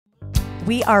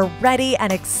We are ready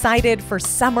and excited for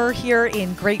summer here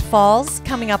in Great Falls.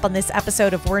 Coming up on this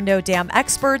episode of We're No Damn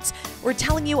Experts, we're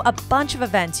telling you a bunch of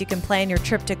events you can plan your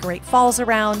trip to Great Falls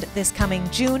around this coming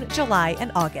June, July,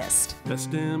 and August.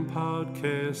 Best damn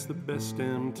podcast, the best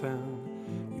damn town.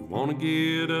 You want to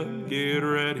get up, get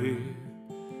ready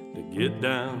to get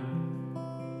down.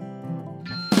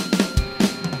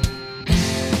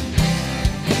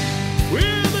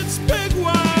 With its big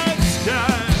wide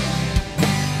sky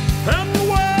and the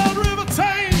wild river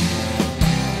Thames,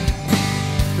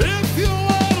 if you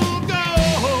want to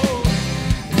go,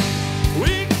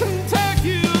 we can take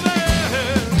you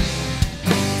there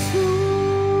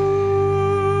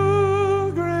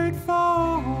to Great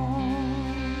Falls,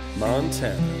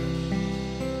 Montana.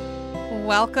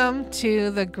 Welcome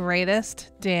to the greatest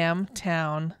damn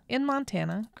town in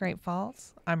Montana, Great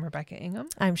Falls. I'm Rebecca Ingham.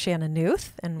 I'm Shannon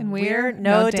Newth, and we're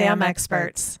no damn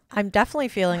experts. I'm definitely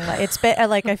feeling like it's been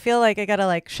like I feel like I gotta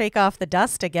like shake off the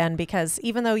dust again, because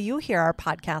even though you hear our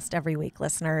podcast every week,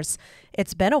 listeners,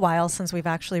 it's been a while since we've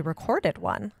actually recorded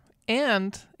one.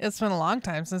 And it's been a long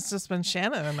time since it's just been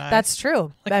Shannon and I. That's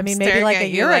true. Like, I mean, maybe like a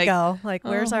year ago. Like,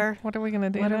 where's our... What are we going to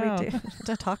do What now? do we do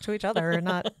to talk to each other,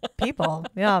 not people?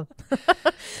 Yeah.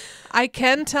 I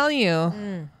can tell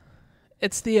you,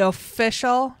 it's the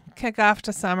official kickoff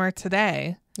to summer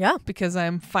today. Yeah. Because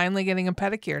I'm finally getting a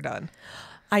pedicure done.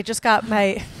 I just got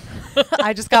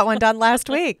one done last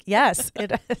week. Yes.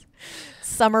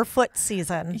 Summer foot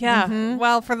season. Yeah. Mm-hmm.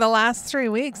 Well, for the last 3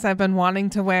 weeks, I've been wanting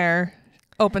to wear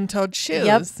open-toed shoes.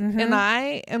 Yep. Mm-hmm. And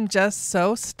I am just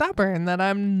so stubborn that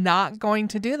I'm not going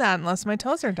to do that unless my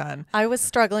toes are done. I was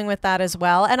struggling with that as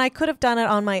well. And I could have done it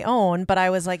on my own, but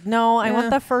I was like, no, I want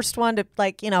the first one to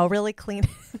really clean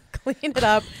it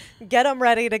up, get them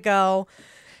ready to go.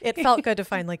 It felt good to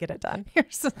finally get it done.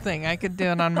 Here's the thing. I could do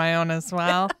it on my own as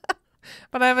well.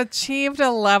 But I've achieved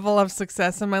a level of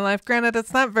success in my life. Granted,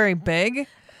 it's not very big.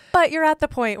 But you're at the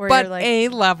point where But you're like... a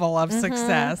level of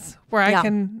success where Yeah.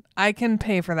 I can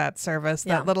pay for that service,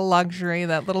 Yeah. that little luxury,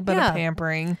 that little bit of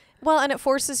pampering. Well, and it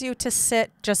forces you to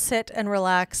just sit and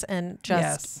relax and just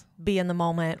Yes. be in the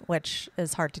moment, which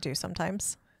is hard to do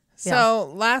sometimes.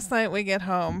 So last night we get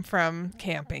home from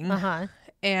camping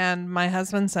and my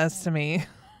husband says to me,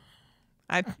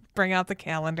 I bring out the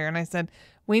calendar and I said,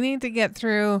 we need to get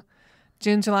through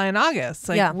June, July, and August.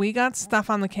 Like we got stuff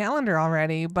on the calendar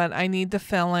already, but I need to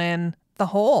fill in the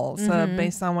holes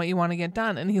based on what you want to get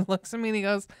done. And he looks at me and he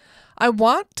goes, I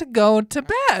want to go to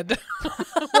bed.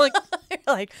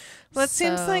 like, that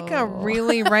seems like a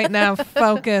really right now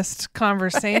focused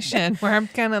conversation where I'm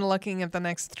kind of looking at the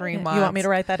next 3 months. You want me to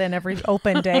write that in every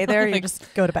open day there? You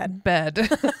just go to bed.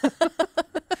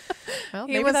 Well,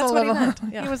 He maybe was that's a what little, he meant.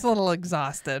 Yeah. He was a little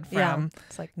exhausted from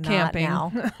It's like camping,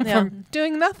 not now. from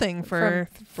doing nothing for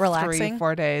relaxing.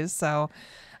 3-4 days. So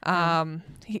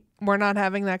we're not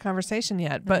having that conversation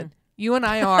yet, but you and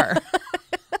I are.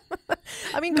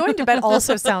 I mean, going to bed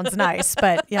also sounds nice,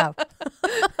 but yeah.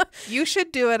 You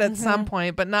should do it at some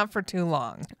point, but not for too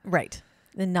long. Right.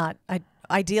 And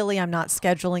ideally, I'm not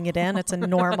scheduling it in. It's a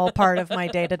normal part of my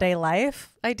day-to-day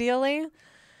life, ideally.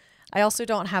 I also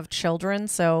don't have children,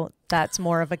 so that's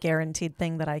more of a guaranteed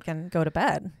thing that I can go to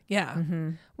bed. Yeah.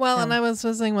 Well, and I was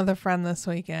visiting with a friend this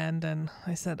weekend, and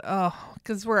I said,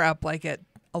 because we're up like at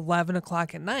 11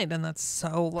 o'clock at night, and that's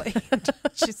so late.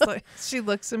 She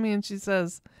looks at me and she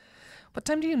says, what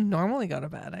time do you normally go to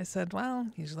bed? I said, well,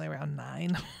 usually around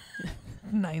 9,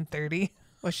 9:30.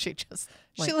 Was she just...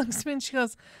 She looks at me and she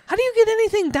goes, how do you get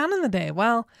anything done in the day?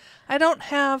 Well, I don't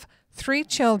have 3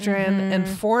 children and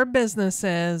 4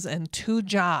 businesses and 2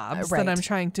 jobs that I'm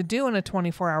trying to do in a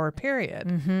 24-hour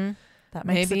period. That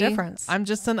makes a difference. I'm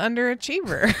just an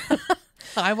underachiever.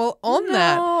 I will own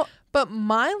that. But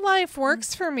my life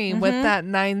works for me with that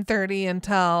 9:30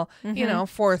 until,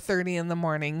 4:30 in the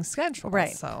morning schedule.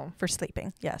 Right. So for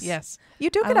sleeping. Yes. Yes. You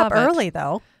do get up early,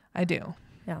 though. I do.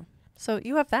 Yeah. So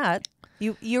you have that.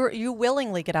 You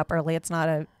willingly get up early. It's not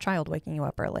a child waking you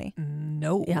up early.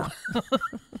 No. Yeah.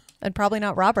 And probably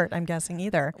not Robert, I'm guessing,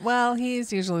 either. Well,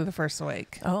 he's usually the first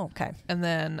awake. Oh, okay. And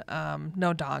then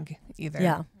no dog either.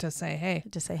 Yeah. To say, hey.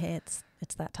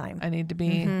 It's that time. I need to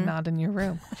be not in your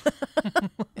room.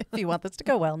 If you want this to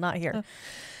go well, not here.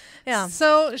 Yeah.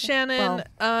 So, Shannon,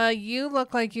 you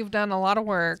look like you've done a lot of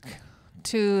work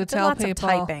to tell lots people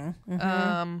of typing.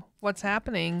 what's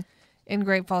happening in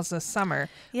Great Falls this summer,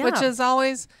 Yeah. which is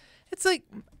always, it's like,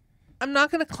 I'm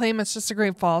not going to claim it's just a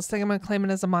Great Falls thing. I'm going to claim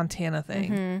it as a Montana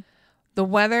thing. The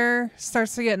weather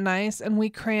starts to get nice and we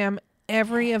cram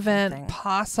every event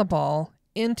possible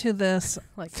into this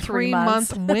like 3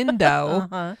 month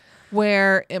window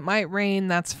where it might rain,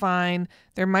 that's fine.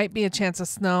 There might be a chance of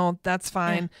snow, that's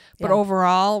fine. Yeah. But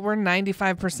overall, we're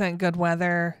 95% good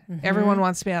weather. Everyone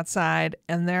wants to be outside,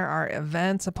 and there are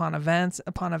events upon events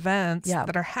upon events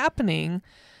that are happening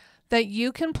that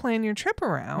you can plan your trip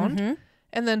around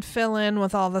and then fill in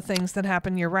with all the things that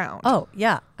happen year round. Oh,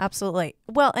 yeah, absolutely.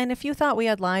 Well, and if you thought we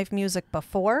had live music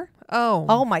before,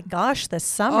 oh my gosh, this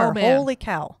summer, holy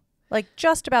cow. Like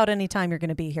just about any time you're going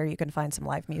to be here, you can find some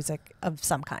live music of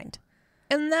some kind.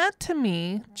 And that to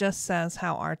me just says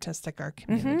how artistic our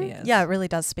community is. Yeah, it really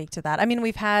does speak to that. I mean,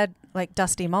 we've had like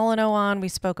Dusty Molyneux on. We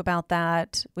spoke about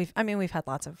that. We've had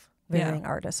lots of varying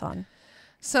artists on.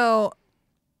 So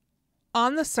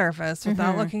on the surface,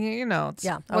 without looking at your notes,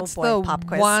 what's the pop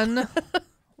quiz.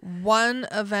 one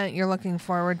event you're looking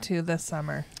forward to this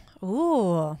summer?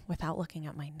 Ooh, without looking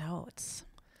at my notes.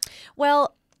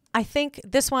 Well, I think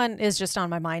this one is just on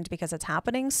my mind because it's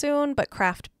happening soon, but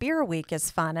Craft Beer Week is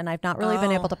fun, and I've not really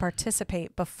been able to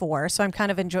participate before. So I'm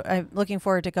kind of I'm looking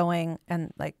forward to going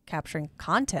and like capturing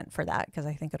content for that because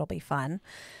I think it'll be fun.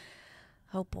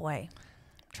 Oh boy.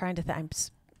 I'm trying to think.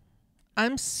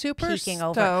 I'm super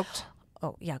stoked. Over.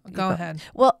 Oh, yeah. Go ahead.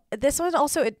 Well, this one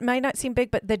also, it might not seem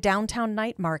big, but the downtown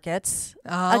night markets,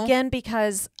 again,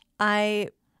 because my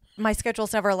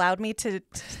schedule's never allowed me to.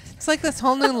 It's like this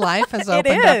whole new life has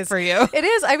opened up for you. It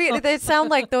is. I mean, they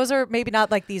sound like those are maybe not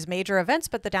like these major events,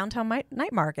 but the downtown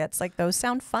night markets, like those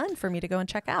sound fun for me to go and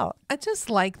check out. I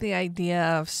just like the idea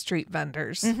of street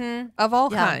vendors of all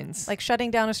kinds. Like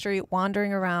shutting down a street,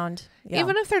 wandering around. Yeah.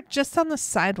 Even if they're just on the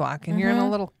sidewalk and you're in a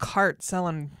little cart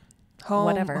selling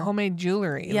homemade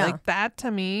jewelry. Yeah. Like that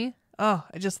to me. Oh,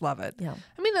 I just love it. Yeah.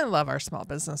 I mean, I love our small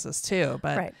businesses too,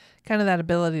 but kind of that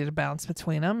ability to bounce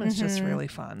between them is just really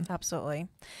fun. Absolutely.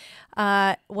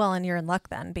 Well, and you're in luck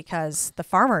then because the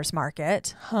farmers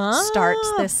market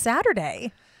starts this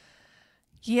Saturday.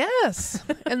 Yes.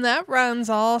 And that runs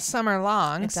all summer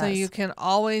long. It so does. you can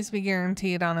always be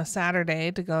guaranteed on a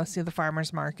Saturday to go see the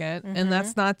farmers market. And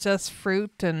that's not just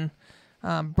fruit and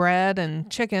bread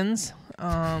and chickens.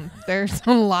 There's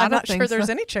a lot I'm of not things. sure there's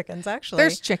any chickens actually.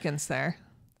 There's chickens there.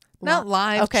 Not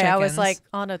live okay, chickens. I was like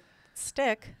on a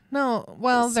stick. No,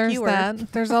 well, there's skewer.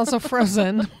 that. There's also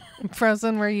frozen.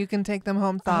 Frozen where you can take them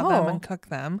home, thaw them, and cook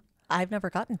them. I've never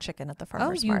gotten chicken at the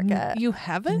farmers market. You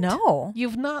haven't? No.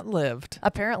 You've not lived.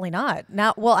 Apparently not.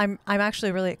 Now, well, I'm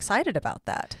actually really excited about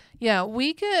that. Yeah,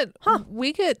 we get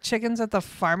chickens at the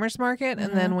farmers market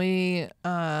and then we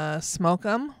smoke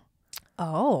them.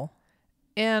 Oh.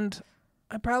 And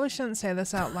I probably shouldn't say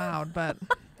this out loud, but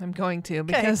I'm going to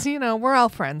because, we're all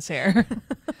friends here.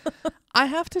 I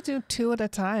have to do 2 at a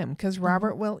time because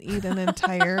Robert will eat an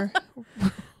entire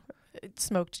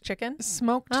smoked chicken.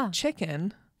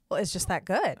 Chicken. Well, it's just that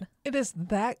good. It is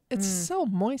that. It's so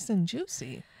moist and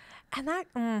juicy. And that,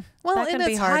 and can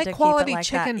be it's hard high to quality keep it like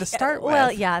chicken that. to start with. Well,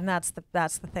 yeah, and that's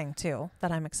the thing too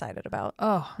that I'm excited about.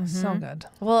 Oh, so good.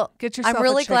 Well, get yourself. I'm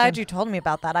really a chicken. glad you told me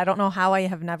about that. I don't know how I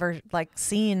have never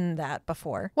seen that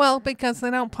before. Well, because they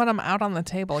don't put them out on the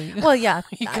table. Well, yeah,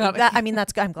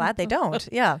 I'm glad they don't.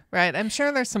 Yeah, right. I'm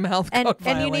sure there's some health code violations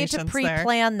and you need to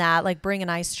pre-plan that. Like bring an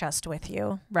ice chest with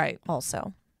you. Right.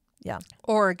 Also, yeah.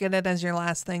 Or get it as your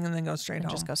last thing and then go straight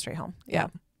home. Just go straight home. Yeah.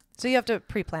 So you have to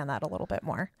pre-plan that a little bit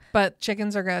more. But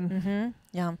chickens are good.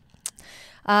 Yeah.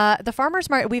 The farmers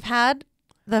market. We've had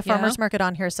the farmers market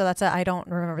on here, so I don't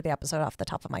remember the episode off the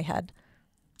top of my head.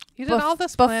 You did all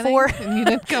this before, and you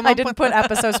didn't come. I didn't put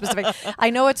episode specific. I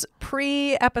know it's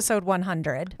pre-episode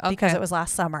 100 because it was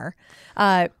last summer.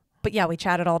 But yeah, we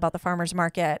chatted all about the farmers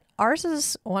market. Ours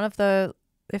is one of the,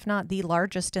 if not the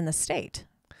largest in the state,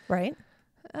 right?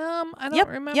 I don't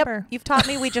remember. Yep. You've taught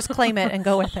me. We just claim it and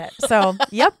go with it. So,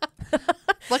 yep.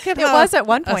 Look at it was at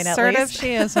one point assertive at least.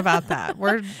 She is about that.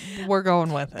 We're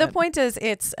going with it. The point is,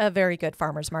 it's a very good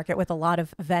farmers market with a lot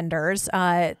of vendors.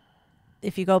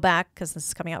 If you go back, because this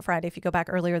is coming out Friday, if you go back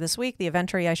earlier this week, the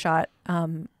eventery I shot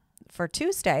for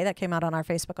Tuesday that came out on our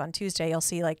Facebook on Tuesday, you'll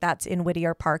see that's in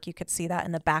Whittier Park. You could see that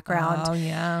in the background. Oh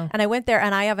yeah. And I went there,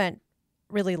 and I haven't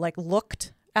really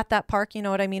looked at that park, you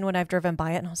know what I mean, when I've driven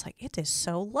by it, and I was like, it is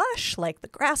so lush. Like the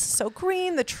grass is so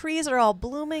green, the trees are all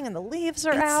blooming, and the leaves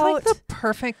are out. It's like the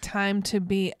perfect time to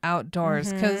be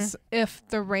outdoors because if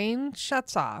the rain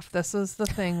shuts off, this is the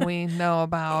thing we know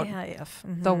about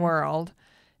the world.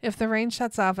 If the rain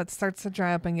shuts off, it starts to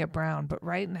dry up and get brown. But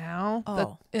right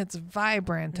now, it's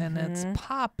vibrant and it's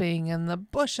popping, and the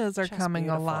bushes are coming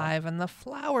alive, and the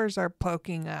flowers are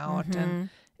poking out, and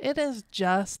it is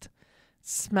just.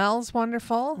 Smells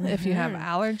wonderful. If you have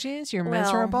allergies, you're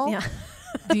miserable. Yeah.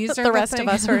 These are the rest of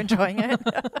us are enjoying it.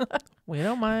 We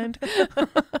don't mind.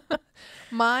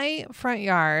 My front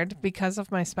yard, because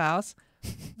of my spouse,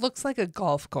 looks like a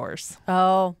golf course.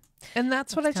 Oh, and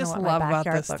that's what I just love about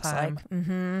this time. Like.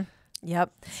 Mm-hmm.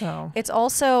 Yep. So it's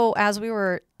also, as we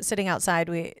were sitting outside,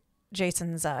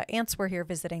 Jason's aunts were here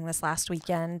visiting this last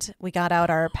weekend. We got out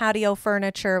our patio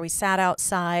furniture. We sat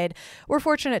outside. We're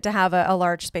fortunate to have a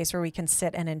large space where we can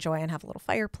sit and enjoy and have a little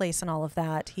fireplace and all of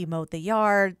that. He mowed the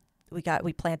yard.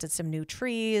 We planted some new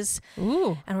trees.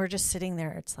 Ooh. And we're just sitting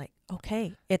there. It's like,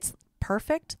 okay, it's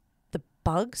perfect. The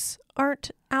bugs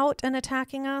aren't out and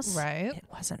attacking us. Right. It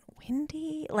wasn't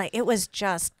windy. Like, it was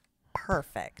just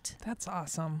perfect. That's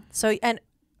awesome. So, and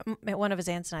one of his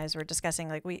aunts and I were discussing,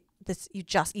 like,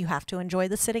 you have to enjoy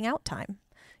the sitting out time.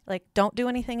 Like, don't do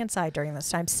anything inside during this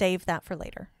time. Save that for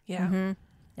later. Yeah. Mm-hmm.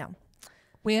 Yeah.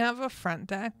 We have a front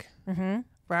deck. Mm-hmm.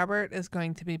 Robert is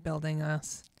going to be building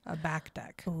us a back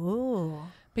deck. Ooh.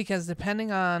 Because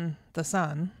depending on the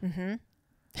sun, mm-hmm.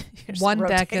 one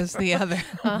deck is the other.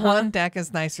 One deck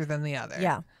is nicer than the other.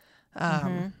 Yeah.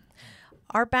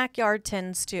 Our backyard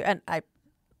tends to, and I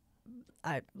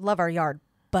love our yard,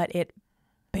 but it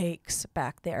bakes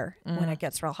back there when it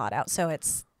gets real hot out. So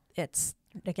it's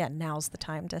again, now's the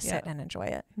time to sit and enjoy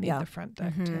it. Need the front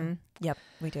deck too. Yep,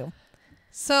 we do.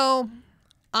 So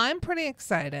I'm pretty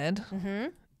excited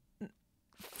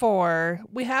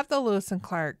we have the Lewis and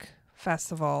Clark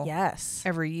Festival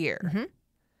every year.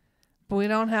 But we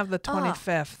don't have the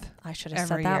 25th. I should have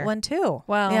said that one too.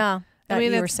 Well, yeah. I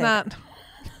mean, it's not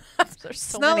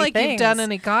it's not like you've done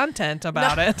any content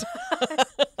about it.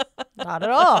 Not at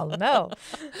all. No.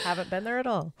 Haven't been there at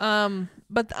all.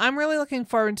 But I'm really looking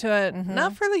forward to it.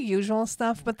 Not for the usual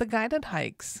stuff, but the guided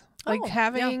hikes. Like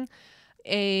having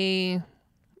a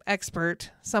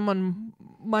expert, someone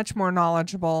much more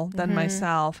knowledgeable than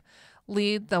myself,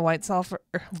 lead the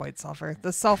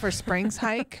the Sulphur Springs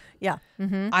hike. Yeah.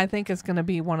 I think is going to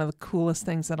be one of the coolest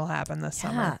things that'll happen this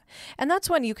summer. And that's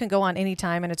one you can go on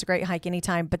anytime, and it's a great hike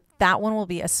anytime, but that one will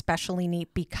be especially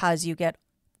neat because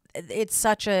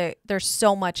there's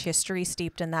so much history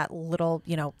steeped in that little,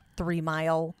 3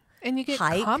 mile and you get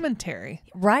hike. Commentary.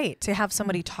 Right. To have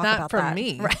somebody talk about that. Not from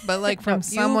me, right. but like from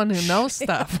someone who knows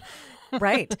stuff.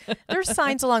 Right. There's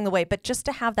signs along the way, but just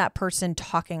to have that person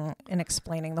talking and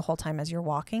explaining the whole time as you're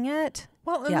walking it.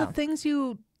 Well, and the things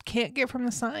you can't get from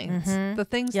the signs, the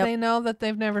things they know that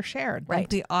they've never shared, like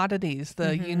the oddities,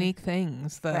 the unique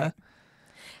things. Right.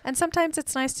 And sometimes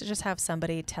it's nice to just have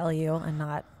somebody tell you and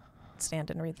not stand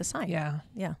and read the sign. Yeah.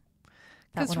 Yeah.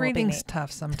 Because reading's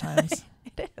tough sometimes.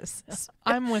 It is.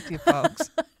 I'm with you, folks.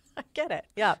 I get it.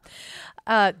 Yeah.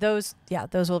 Those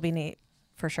will be neat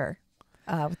for sure.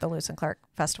 With the Lewis and Clark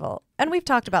Festival. And we've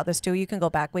talked about this too. You can go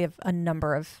back. We have a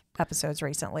number of episodes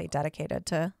recently dedicated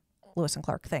to Lewis and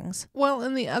Clark things. Well,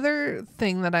 and the other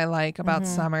thing that I like about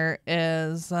summer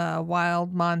is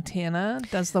Wild Montana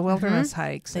does the wilderness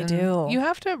hikes. They do. You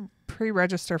have to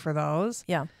pre-register for those.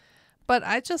 Yeah. But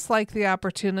I just like the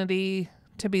opportunity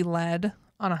to be led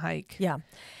on a hike. Yeah.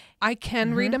 I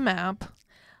can read a map.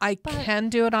 I can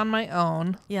do it on my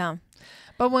own. Yeah.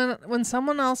 But when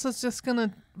someone else is just going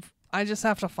to, I just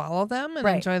have to follow them and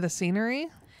enjoy the scenery.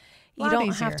 You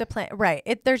don't have to plan.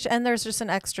 Right. There's just an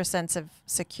extra sense of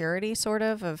security, sort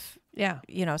of,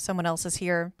 someone else is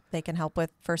here. They can help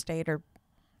with first aid or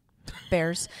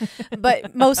bears,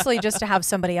 but mostly just to have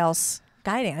somebody else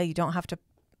guiding. You don't have to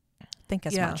think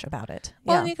as much about it.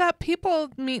 Well, and you got people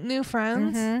meet new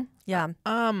friends. Yeah.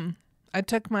 I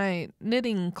took my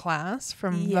knitting class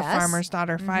from the Farmer's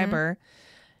Daughter Fiber.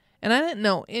 And I didn't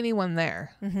know anyone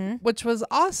there, which was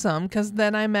awesome because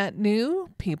then I met new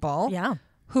people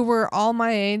who were all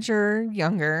my age or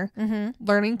younger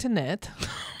learning to knit.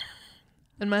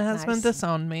 And my husband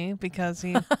disowned me because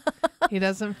he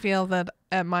doesn't feel that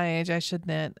at my age I should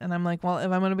knit. And I'm like, well,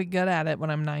 if I'm going to be good at it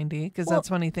when I'm 90, because that's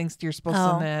when he thinks you're supposed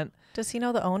to knit. Does he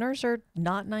know the owners are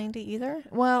not 90 either?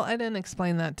 Well, I didn't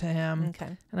explain that to him.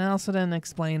 Okay. And I also didn't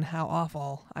explain how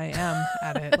awful I am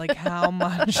at it, like how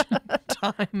much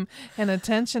time and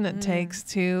attention it takes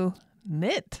to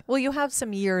knit. Well, you have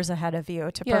some years ahead of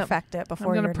you to perfect it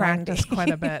before you're 90. I'm going to practice quite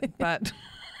a bit, but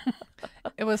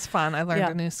it was fun. I learned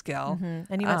a new skill.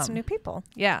 And you met some new people.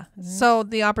 Yeah. So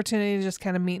the opportunity to just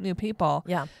kind of meet new people.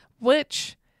 Yeah.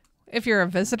 Which, if you're a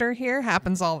visitor here,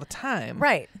 happens all the time.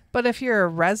 Right. But if you're a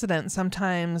resident,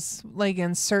 sometimes, like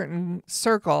in certain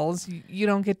circles, you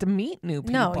don't get to meet new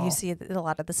people. No, you see a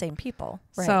lot of the same people.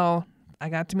 Right. So I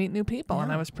got to meet new people,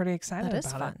 and I was pretty excited about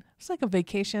fun. it. It's like a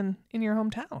vacation in your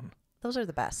hometown. Those are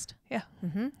the best. Yeah.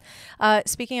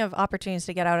 Speaking of opportunities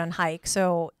to get out and hike,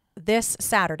 so this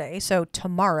Saturday, so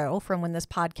tomorrow from when this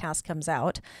podcast comes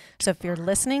out. So if you're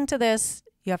listening to this,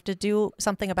 you have to do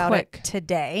something about it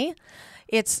today.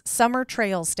 It's Summer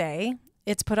Trails Day.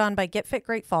 It's put on by Get Fit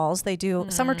Great Falls. They do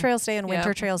Summer Trails Day and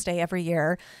Winter Trails Day every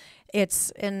year.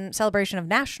 It's in celebration of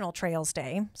National Trails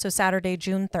Day, so Saturday,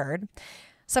 June 3rd.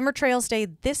 Summer Trails Day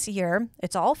this year,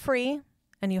 it's all free,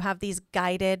 and you have these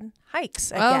guided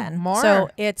hikes again. Oh, more. So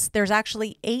there's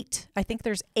actually 8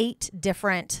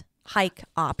 different hike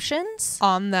options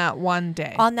on that one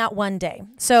day.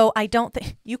 So I don't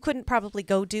think you couldn't probably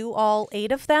go do all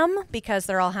 8 of them because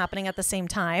they're all happening at the same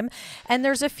time. And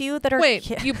there's a few that are...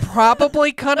 Wait, you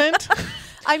probably couldn't?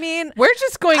 I mean... We're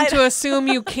just going to assume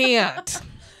you can't.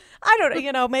 I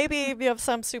don't know, maybe you have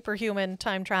some superhuman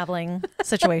time traveling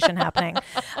situation happening.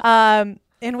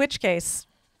 In which case,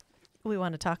 we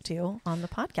want to talk to you on the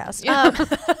podcast. Yeah.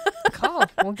 Call.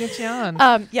 We'll get you on.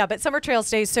 But Summer Trails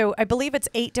Day. So I believe it's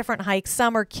 8 different hikes.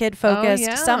 Some are kid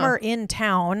focused. Some are in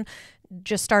town,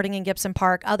 just starting in Gibson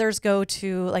Park. Others go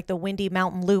to like the Windy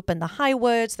Mountain Loop in the High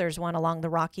Woods. There's one along the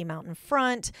Rocky Mountain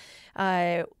front.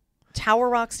 Tower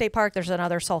Rock State Park. There's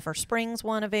another Sulphur Springs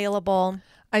one available.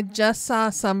 I just saw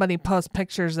somebody post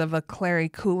pictures of a Clary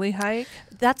Coulee hike.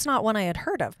 That's not one I had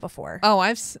heard of before. Oh,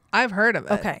 I've heard of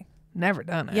it. Okay. Never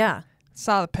done it. Yeah.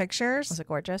 Saw the pictures. Was it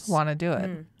gorgeous? Want to do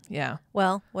it. Yeah.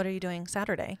 Well, what are you doing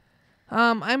Saturday?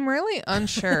 I'm really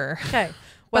unsure. Okay.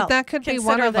 Well, but that could be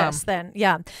one of them. Then.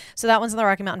 Yeah. So that one's on the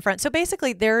Rocky Mountain front. So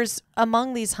basically there's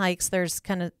among these hikes, there's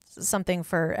kind of something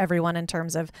for everyone in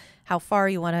terms of how far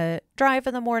you want to drive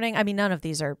in the morning. I mean, none of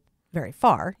these are very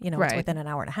far, it's within an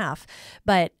hour and a half,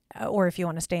 but, or if you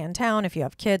want to stay in town, if you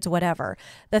have kids, whatever.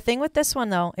 The thing with this one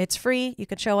though, it's free. You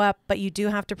could show up, but you do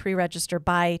have to pre-register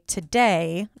by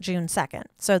today, June 2nd.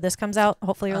 So this comes out,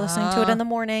 hopefully you're listening to it in the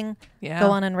morning. Yeah.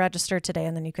 Go on and register today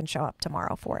and then you can show up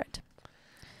tomorrow for it.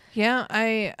 Yeah.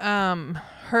 I,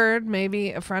 heard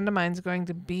maybe a friend of mine's going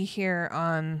to be here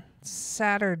on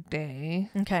Saturday.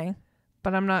 Okay.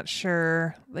 But I'm not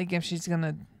sure like if she's going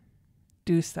to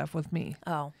do stuff with me.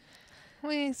 Oh.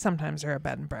 We sometimes are a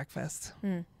bed and breakfast.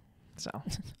 So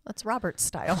that's Robert's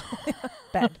style.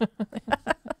 Bed.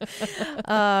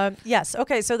 Yes.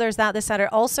 Okay. So there's that this Saturday.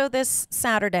 Also this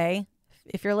Saturday,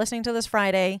 if you're listening to this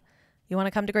Friday, you want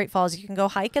to come to Great Falls, you can go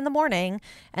hike in the morning.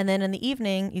 And then in the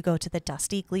evening, you go to the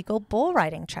Dusty Legal Bull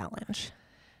Riding Challenge.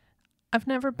 I've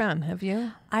never been. Have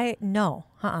you? No.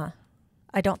 I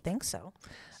don't think so.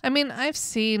 I mean, I've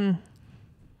seen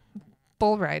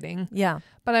bull riding. Yeah.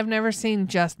 But I've never seen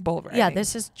just bull riding. Yeah,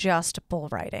 this is just bull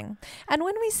riding. And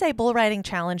when we say bull riding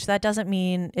challenge, that doesn't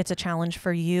mean it's a challenge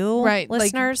for you, right,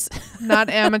 listeners. Like, not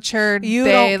amateur. You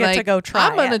day, don't get to go try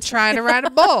I'm going to try to ride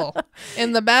a bull,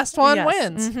 and the best one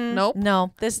wins. Mm-hmm. Nope.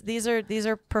 No, these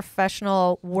are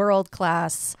professional, world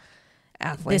class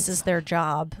athletes. This is their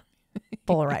job.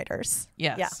 Bull riders.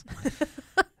 Yes. Yeah.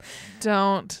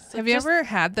 Don't. So have you ever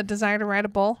had the desire to ride a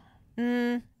bull?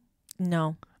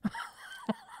 No.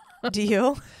 Do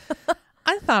you?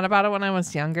 I thought about it when I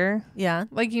was younger. Yeah.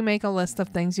 Like you make a list of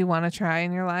things you want to try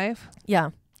in your life. Yeah.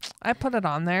 I put it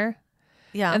on there.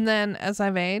 Yeah. And then as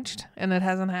I've aged and it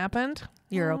hasn't happened.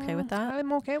 You're okay with that?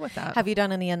 I'm okay with that. Have you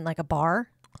done any in like a bar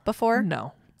before?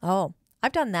 No. Oh,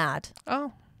 I've done that.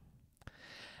 Oh.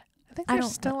 I think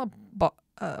there's still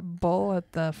a bull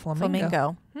at the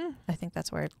Flamingo. I think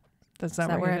that's where Is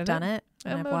that where I've done it?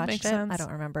 And I've watched it. Sense. I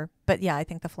don't remember. But yeah, I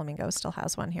think the Flamingo still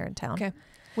has one here in town. Okay.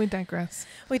 We digress.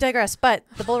 But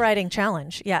the bull riding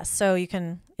challenge, yes. So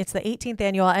it's the 18th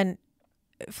annual, and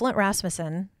Flint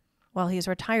Rasmussen, while he's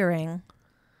retiring,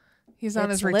 he's on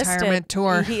his retirement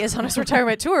tour. He is on his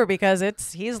retirement tour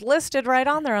because he's listed right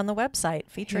on there on the website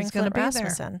featuring Flint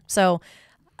Rasmussen. There. So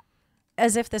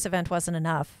as if this event wasn't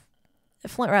enough,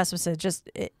 Flint Rasmussen, just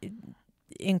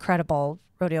incredible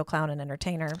rodeo clown and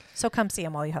entertainer. So come see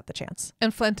him while you have the chance.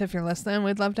 And Flint, if you're listening,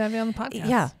 we'd love to have you on the podcast.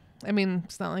 Yeah. I mean,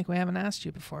 it's not like we haven't asked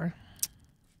you before.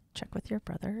 Check with your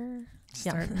brother.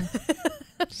 Starting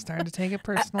to take it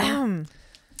personal.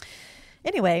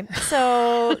 Anyway,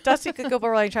 so Dusty could go bull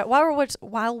riding track.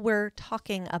 While we're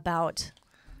talking about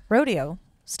rodeo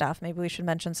stuff, maybe we should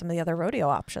mention some of the other rodeo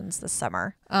options this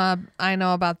summer. I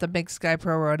know about the Big Sky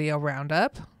Pro Rodeo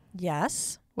Roundup.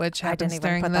 Yes. Which I didn't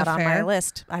even put that on my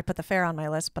list. I put the fair on my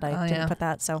list, but I didn't put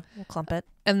that, so we'll clump it.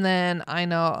 And then I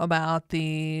know about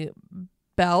the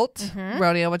Belt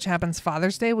Rodeo, which happens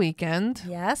Father's Day weekend.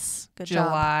 Yes. Good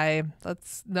July.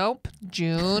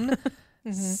 June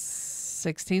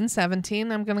 16,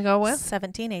 17, I'm going to go with.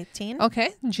 17, 18.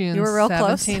 Okay. June you were real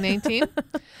 17, 18.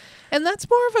 And that's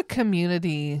more of a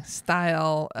community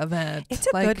style event. It's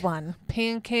a good one.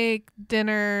 Pancake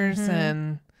dinners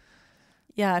and...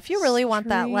 Yeah, if you really want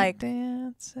that, Street like,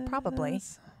 dances. probably.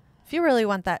 If you really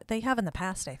want that, they have in the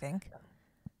past, I think.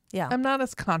 Yeah. I'm not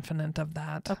as confident of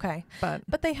that. Okay.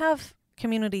 But they have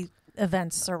community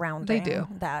events surrounding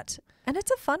that. And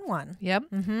it's a fun one. Yep.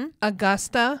 Mm-hmm.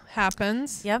 Augusta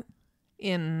happens. Yep.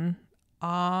 In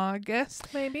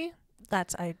August, maybe.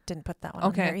 I didn't put that one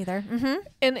on there either. Mm-hmm.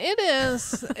 And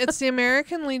it's the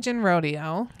American Legion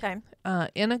Rodeo. Okay.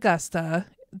 In Augusta.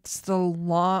 It's the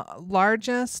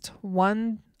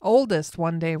oldest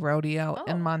one-day rodeo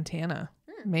in Montana,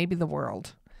 maybe the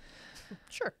world.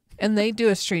 Sure. And they do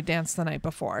a street dance the night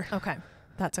before. Okay.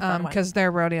 That's a fun one. Because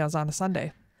their rodeo's on a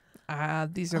Sunday.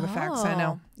 These are the facts I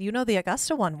know. You know the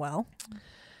Augusta one well.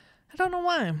 I don't know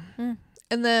why.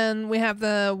 And then we have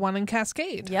the one in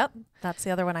Cascade. Yep. That's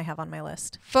the other one I have on my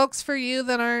list. Folks, for you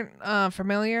that aren't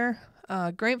familiar,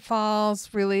 Great Falls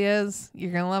really is,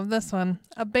 you're going to love this one,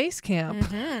 a base camp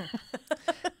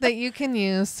that you can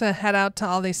use to head out to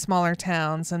all these smaller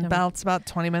towns. And Belt's about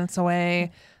 20 minutes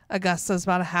away. Augusta's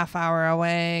about a half hour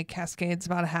away. Cascade's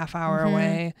about a half hour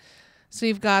away. So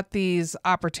you've got these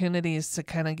opportunities to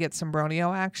kind of get some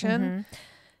rodeo action.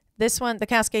 This one, the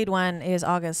Cascade one, is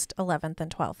August 11th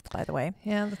and 12th, by the way.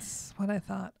 Yeah, that's what I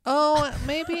thought. Oh,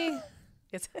 maybe.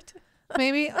 Is it?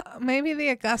 Maybe the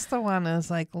Augusta one is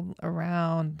like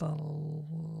around the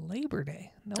Labor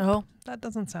Day. Nope, that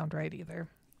doesn't sound right either.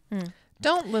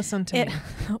 Don't listen to me.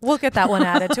 We'll get that one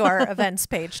added to our events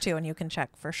page too, and you can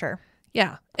check for sure.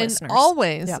 Yeah. Listeners. And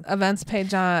always events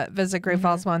page visit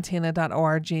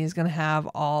greatfallsmontana.org is going to have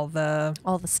all the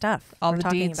stuff, all the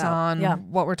deets on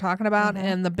what we're talking about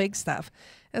and the big stuff.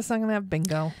 It's not going to have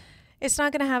bingo. It's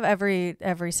not going to have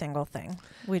every single thing.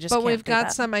 But we've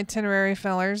got some itinerary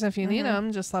fillers. If you need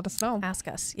them, just let us know. Ask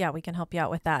us. Yeah, we can help you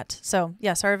out with that. So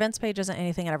yes, our events page isn't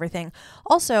anything and everything.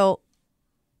 Also,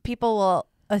 people will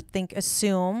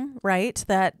assume, right,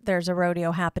 that there's a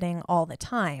rodeo happening all the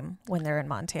time when they're in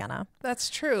Montana. That's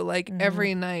true, like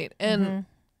every night. And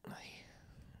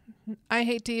I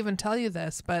hate to even tell you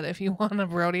this, but if you want a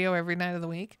rodeo every night of the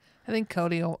week, I think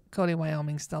Cody,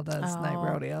 Wyoming still does night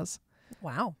rodeos.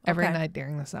 Wow. Every night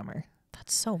during the summer.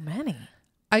 That's so many.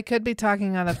 I could be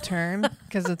talking out of turn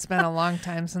because it's been a long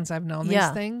time since I've known these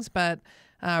things, but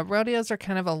rodeos are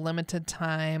kind of a limited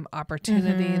time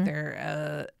opportunity.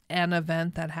 They're an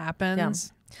event that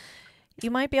happens. Yeah.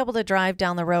 You might be able to drive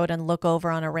down the road and look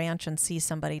over on a ranch and see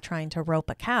somebody trying to rope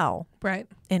a cow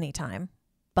anytime.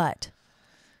 But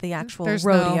the actual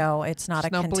rodeo, it's not a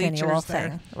continual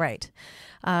thing. Right.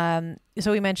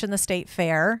 So we mentioned the state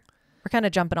fair. We're kind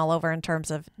of jumping all over in terms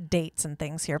of dates and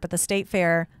things here, but the state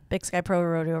fair, Big Sky Pro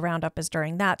Rodeo Roundup is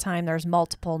during that time. There's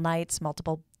multiple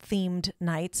themed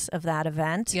nights of that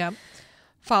event. Yep.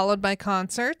 Followed by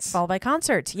concerts.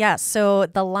 Yes. So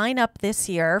the lineup this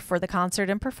year for the concert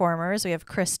and performers, we have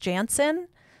Chris Jansen,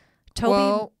 Toby.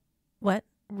 Whoa. What?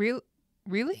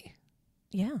 Really?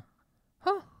 Yeah.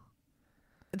 Huh.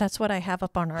 That's what I have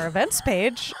up on our events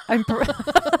page.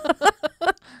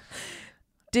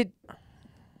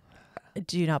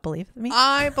 Do you not believe me?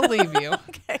 I believe you.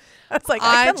 Okay. I was like,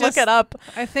 I can look it up.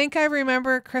 I think I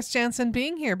remember Chris Jansen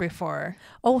being here before.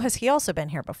 Oh, has he also been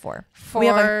here before? We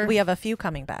have a few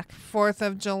coming back. 4th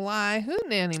of July. Who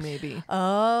nanny maybe?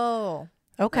 Oh,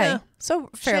 okay. Yeah. So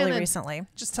fairly Shannon, recently.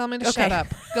 Just tell me to shut up.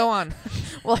 Go on.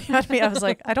 Well, you had me. I was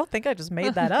like, I don't think I just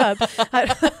made that up.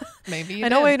 Maybe you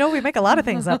I know we make a lot of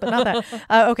things up, but not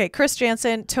that. Okay, Chris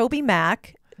Jansen, Toby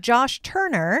Mack, Josh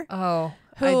Turner. Oh,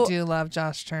 I do love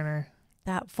Josh Turner.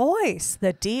 That voice,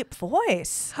 the deep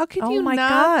voice. How could you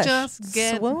not just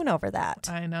swoon over that?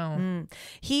 I know.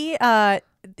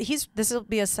 This will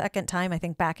be a second time, I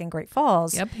think, back in Great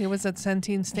Falls. Yep, he was at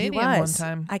Centene Stadium one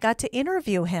time. I got to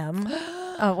interview him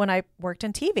when I worked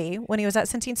in TV when he was at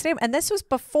Centene Stadium, and this was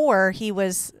before he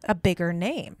was a bigger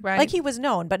name. Right, like he was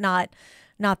known, but not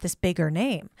this bigger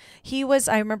name.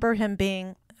 I remember him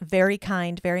being very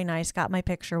kind, very nice. Got my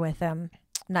picture with him.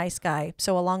 Nice guy.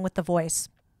 So along with the voice.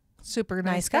 Super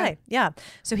nice guy. Yeah.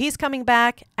 So he's coming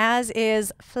back, as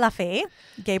is Fluffy,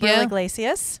 Gabriel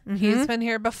Iglesias. He's been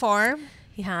here before.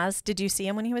 He has. Did you see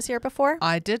him when he was here before?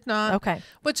 I did not. Okay.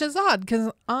 Which is odd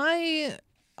because I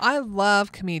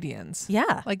love comedians.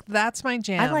 Yeah. Like that's my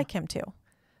jam. I like him too.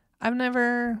 I've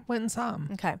never went and saw him.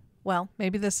 Okay. Well,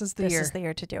 maybe this is the year. This is the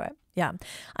year to do it. Yeah.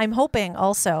 I'm hoping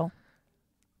also,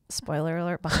 spoiler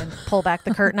alert, pull back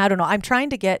the curtain. I don't know. I'm trying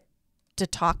to get to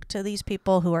talk to these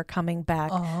people who are coming back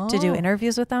to do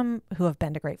interviews with them who have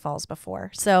been to Great Falls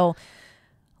before. So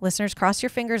listeners, cross your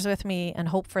fingers with me and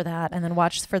hope for that, and then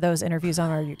watch for those interviews on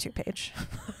our YouTube page.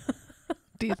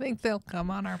 Do you think they'll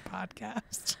come on our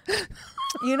podcast?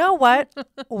 You know what?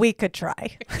 We could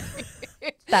try.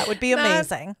 That would be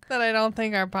amazing. That I don't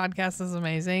think our podcast is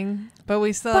amazing, but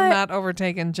we still have not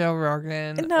overtaken Joe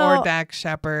Rogan or Dak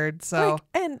Shepard. So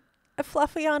and a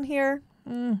Fluffy on here,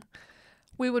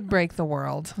 we would break the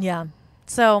world. Yeah.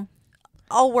 So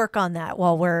I'll work on that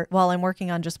while I'm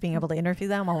working on just being able to interview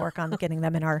them. I'll work on getting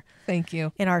them in our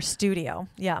in our studio.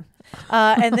 Yeah.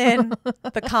 And then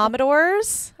the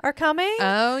Commodores are coming.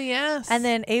 Oh yes. And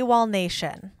then AWOL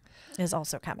Nation is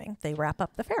also coming. They wrap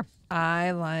up the fair.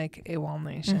 I like AWOL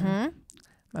Nation. Mm-hmm.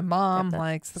 My mom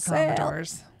likes the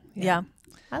Commodores. Yeah.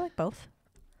 I like both.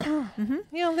 Mm-hmm.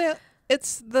 You know,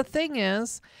 the thing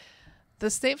is, the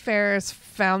state fair has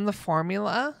found the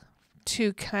formula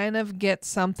to kind of get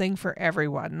something for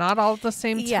everyone. Not all at the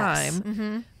same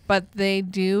time, but they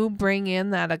do bring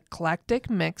in that eclectic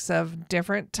mix of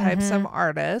different types of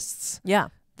artists. Yeah.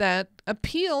 That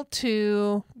appeal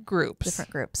to groups.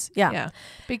 Different groups. Yeah. Yeah.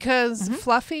 Because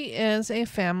Fluffy is a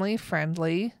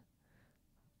family-friendly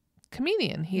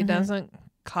comedian. He doesn't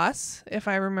cuss, if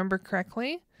I remember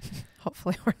correctly.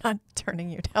 Hopefully we're not turning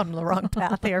you down the wrong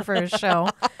path here for his show.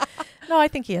 No, I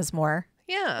think he is more.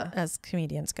 Yeah. As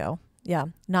comedians go. Yeah.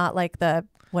 Not like the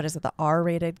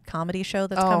R-rated comedy show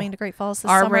that's coming to Great Falls this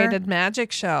summer? R-rated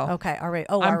magic show. Okay. R-rated.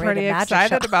 I'm pretty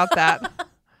excited about that.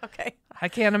 Okay. I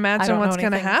can't imagine what's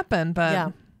going to happen,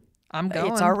 but I'm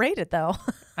going. It's R-rated, though.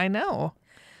 I know.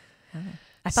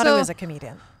 I thought it was a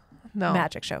comedian. No.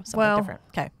 Magic show. Something different.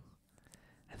 Okay.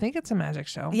 I think it's a magic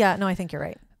show. Yeah. No, I think you're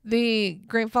right. The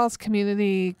Great Falls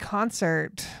Community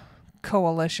Concert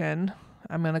Coalition,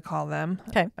 I'm going to call them.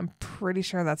 Okay. I'm pretty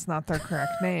sure that's not their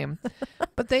correct name.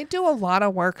 But they do a lot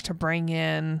of work to bring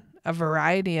in a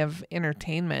variety of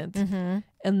entertainment. Mm-hmm.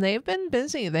 And they've been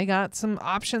busy. They got some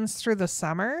options through the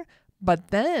summer. But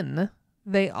then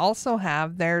they also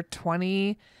have their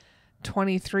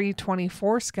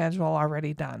 2023-24 schedule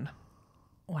already done.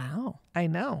 Wow. I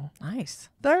know. Nice.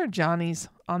 They're Johnny's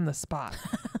on the spot.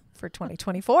 For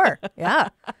 2024. Yeah.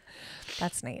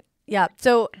 That's neat. Yeah.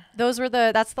 So that's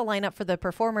the lineup for the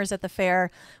performers at the fair.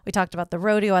 We talked about the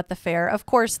rodeo at the fair. Of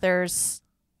course, there's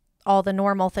all the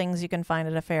normal things you can find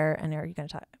at a fair. And are you going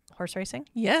to talk horse racing?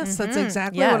 Yes, that's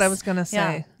exactly what I was going to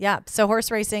say. Yeah. So horse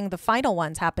racing, the final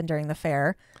ones happen during the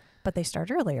fair, but they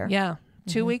start earlier. Yeah.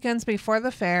 2 weekends before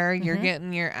the fair, you're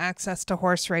getting your access to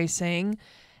horse racing.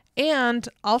 And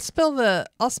I'll spill the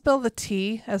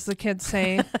tea, as the kids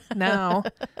say now.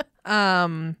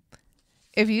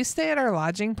 If you stay at our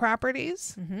lodging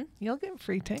properties, you'll get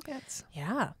free tickets.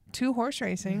 Yeah. To horse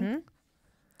racing. Mm-hmm.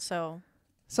 So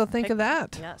think of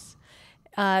that. Yes.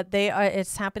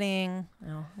 It's happening.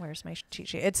 Oh, where's my cheat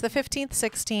sheet? It's the 15th,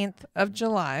 16th of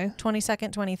July,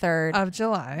 22nd, 23rd of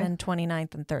July, and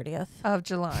 29th and 30th of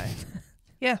July.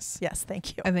 Yes. Yes.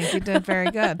 Thank you. I think you did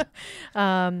very good.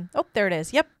 There it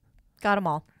is. Yep. Got them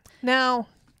all. Now,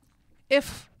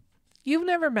 if you've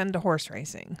never been to horse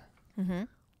racing,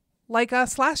 like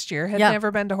us last year had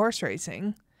never been to horse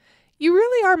racing, you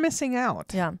really are missing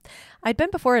out. Yeah. I'd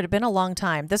been before. It had been a long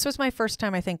time. This was my first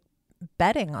time, I think,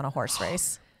 betting on a horse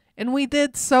race. And we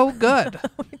did so good.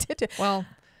 We did. Well,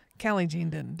 Kelly Jean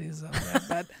didn't do so good,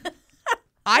 but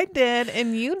I did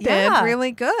and you did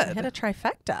really good. I hit a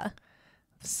trifecta.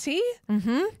 See?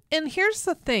 Mm-hmm. And here's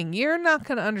the thing. You're not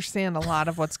going to understand a lot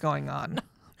of what's going on.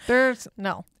 If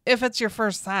it's your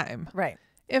first time. Right.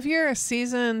 If you're a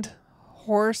seasoned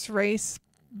horse race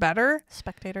bettor,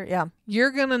 spectator, yeah,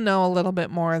 you're going to know a little bit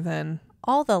more than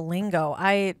all the lingo.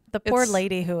 The poor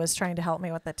lady who was trying to help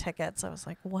me with the tickets, I was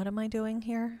like, what am I doing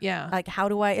here? Yeah. Like, how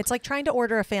do it's like trying to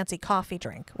order a fancy coffee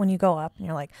drink when you go up and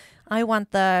you're like, I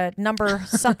want the number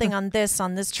something on this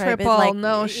triple,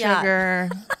 no sugar,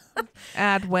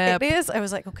 add whip. It is. I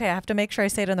was like, okay, I have to make sure I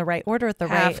say it in the right order at the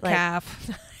half right calf.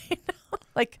 I know.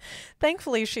 Like,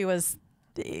 thankfully she was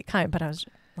kind, but I was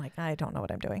like, I don't know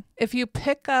what I'm doing. If you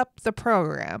pick up the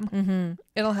program,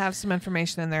 it'll have some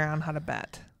information in there on how to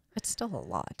bet. It's still a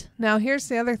lot. Now, here's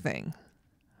the other thing.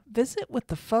 Visit with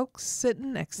the folks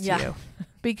sitting next to you,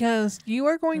 because you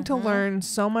are going to learn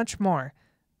so much more.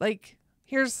 Like,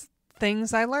 here's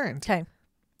things I learned. Okay.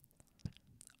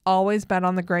 Always bet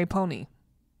on the gray pony.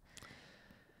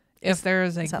 If there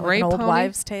is a gray like an pony, old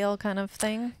wives' tale kind of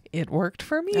thing. It worked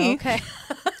for me. Okay.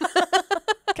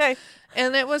 Okay.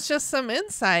 And it was just some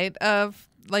insight of,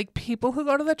 like, people who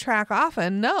go to the track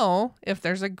often know if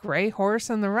there's a gray horse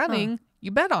in the running,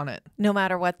 you bet on it. No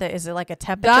matter what is it like a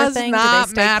temperature thing? Not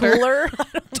Do they stay cooler?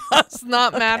 Does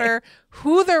not matter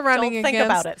who they're running against. Don't think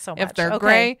about it so much. If they're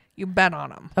gray, you bet on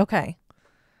them. Okay.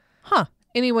 Huh.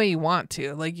 Any way you want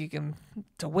to. Like, you can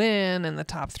to win in the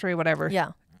top 3, whatever.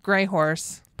 Yeah. Gray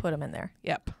horse. Put them in there.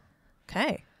 Yep.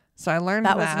 Okay. So I learned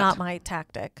that. That was not my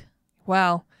tactic.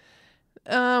 Well,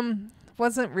 what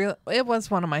wasn't real. It was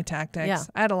one of my tactics. Yeah.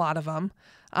 I had a lot of them.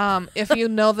 If you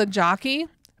know the jockey,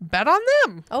 bet on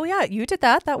them. Oh yeah, you did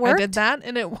that. That worked. I did that,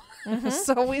 and it.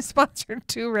 So we sponsored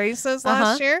 2 races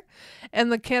last year,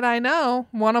 and the kid I know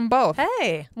won them both.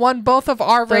 Hey, won both of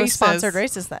our those races. sponsored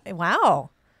races. Wow.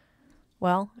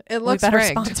 Well, it looks we better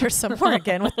rigged. sponsor some more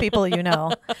again with people you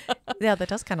know. Yeah, that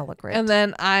does kind of look rigged. And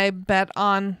then I bet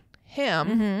on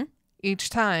him each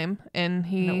time, and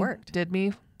he worked. did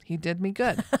me. He did me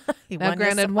good. He Now, won you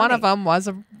granted, some one money. of them was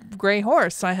a gray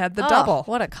horse, so I had the Oh, double.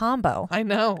 What a combo. I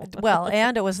know. Well,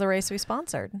 and it was the race we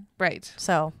sponsored. Right.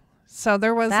 So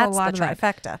there was that's a lot the of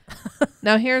that. trifecta.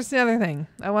 Now, here's the other thing.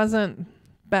 I wasn't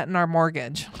betting our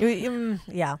mortgage.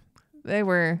 Yeah. They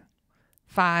were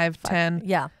 5, 10.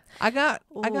 Yeah. I got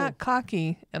Ooh.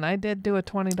 cocky, and I did do a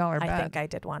 $20 bet. I think I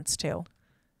did once too.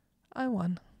 I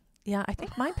won. Yeah, I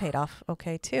think mine paid off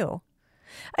okay too.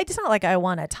 It's not like I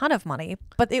won a ton of money,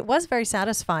 but it was very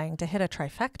satisfying to hit a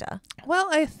trifecta. Well,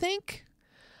 I think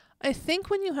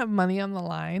when you have money on the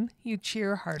line, you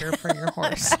cheer harder for your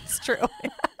horse. That's true.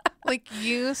 Like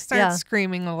you start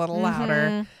screaming a little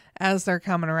louder as they're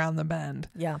coming around the bend.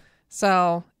 Yeah.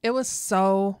 So it was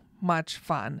so much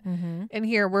fun. And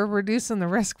here we're reducing the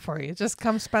risk for you. Just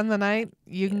come spend the night.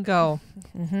 You can go.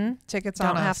 Tickets on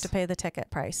us. Don't have to pay the ticket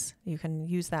price. You can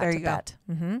use that There to you go. bet.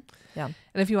 Yeah. And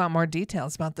if you want more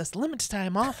details about this limited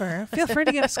time offer, feel free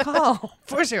to give us a call.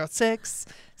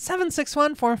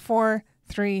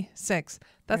 406-761-4436.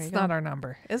 That's you go. not our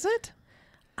number, is it?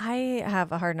 I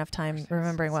have a hard enough time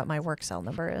remembering what my work cell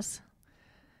number is.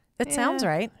 It sounds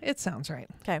right. It sounds right.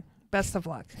 Okay. Best of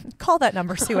luck. Call that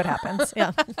number, see what happens.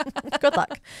 Yeah. Good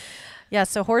luck. Yeah,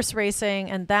 so horse racing,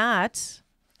 and that,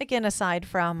 again, aside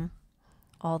from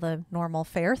all the normal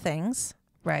fair things,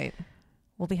 Right.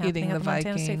 will be Eating happening at the the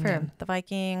Montana State Viking Fair. and- The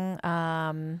Viking,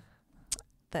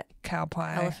 the Cow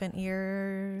pie. elephant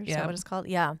ears, is Yeah. that what it's called?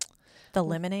 Yeah. The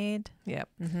lemonade. Yep.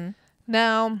 Mm-hmm.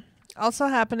 Now, also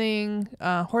happening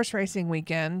horse racing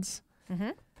weekends.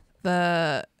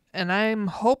 And I'm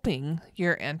hoping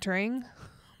you're entering,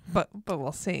 but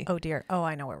we'll see. Oh, dear. Oh,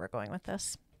 I know where we're going with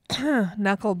this.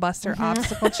 Knuckle Buster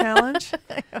Obstacle Challenge.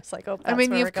 I was like, oh, I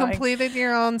mean, you've completed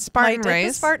your own Spartan I did race.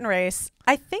 the Spartan race.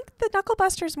 I think the Knuckle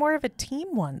Buster is more of a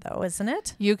team one, though, isn't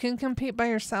it? You can compete by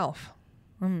yourself.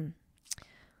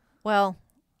 Well,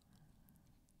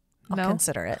 I'll No?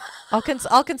 consider it. I'll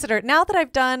consider it. Now that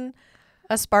I've done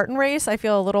a Spartan race, I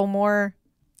feel a little more,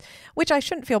 which I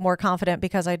shouldn't feel more confident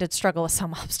because I did struggle with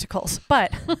some obstacles,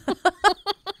 but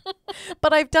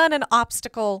but I've done an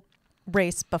obstacle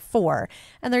race before,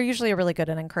 and they're usually a really good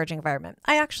and encouraging environment.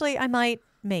 I might,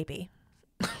 maybe.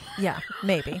 Yeah,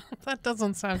 maybe. That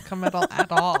doesn't sound committal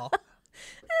at all.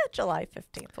 July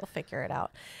 15th, we'll figure it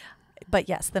out. But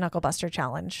yes, the Knuckle Buster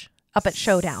Challenge up at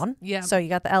Showdown. Yeah. So you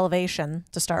got the elevation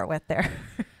to start with there.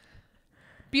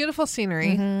 Beautiful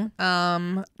scenery.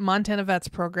 Montana Vets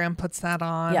program puts that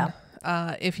on. Yeah.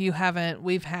 If you haven't,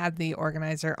 we've had the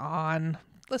organizer on.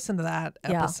 Listen to that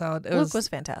Yeah. episode. It Luke was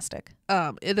fantastic.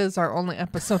 It is our only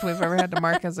episode we've ever had to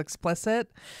mark as explicit,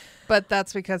 but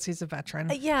that's because he's a veteran.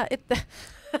 Yeah.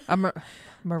 A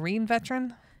Marine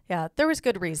veteran. Yeah. There was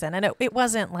good reason. And it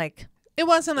wasn't like It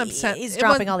wasn't upset. he's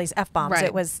dropping all these F-bombs.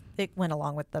 Right. It went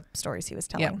along with the stories he was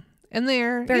telling. Yeah. And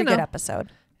they're Very good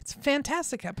episode. It's a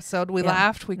fantastic episode. We Yeah.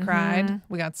 laughed, we cried,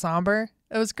 we got somber.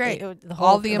 It was great.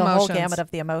 All the the emotions. whole gamut of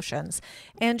the emotions.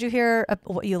 And you hear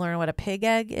you learn what a pig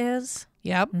egg is.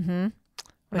 Yep. Mm-hmm. I'm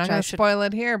Which not I going to should spoil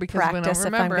it here because we don't practice if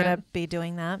I'm remember going it. to be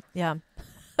doing that. Yeah.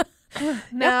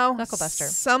 Now, Knuckle Buster.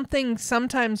 something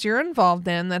sometimes you're involved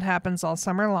in that happens all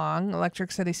summer long,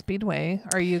 Electric City Speedway.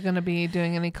 Are you going to be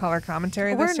doing any color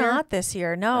commentary We're this year? not this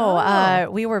year. No.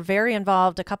 Oh. We were very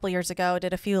involved a couple years ago.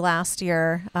 Did a few last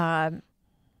year.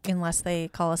 Unless they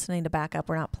call us and need to back up,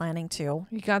 we're not planning to.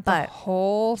 You got the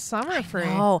whole summer free.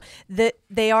 Oh,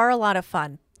 they are a lot of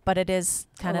fun, but it is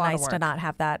kind of lot of nice to work. not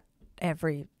have that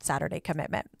every Saturday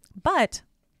commitment. But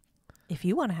if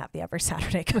you want to have the every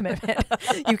Saturday commitment,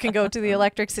 you can go to the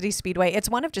Electric City Speedway. It's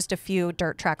one of just a few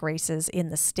dirt track races in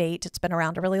the state. It's been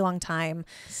around a really long time.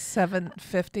 75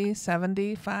 50,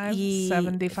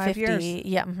 years.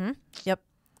 Yeah. Mm-hmm. Yep.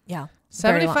 Yeah.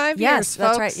 75 years, Yes, that's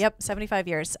folks. right. Yep, 75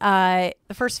 years. The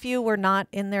first few were not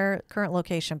in their current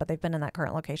location, but they've been in that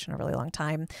current location a really long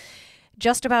time.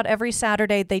 Just about every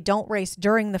Saturday, they don't race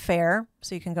during the fair,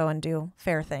 so you can go and do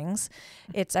fair things.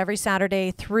 It's every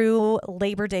Saturday through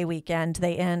Labor Day weekend.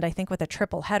 They end, I think, with a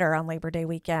triple header on Labor Day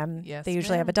weekend. Yes, They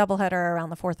usually ma'am. have a double header around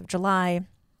the 4th of July.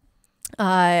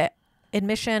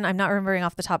 Admission, I'm not remembering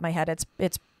off the top of my head.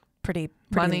 It's pretty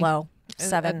Money. low.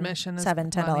 Admission is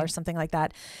 $10, money. something like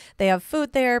that. They have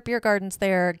food there, beer gardens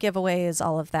there, giveaways,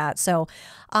 all of that. So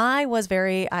I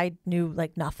knew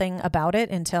like nothing about it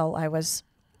until I was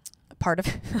part of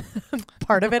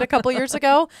it a couple years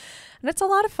ago. And it's a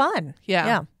lot of fun.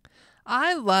 Yeah.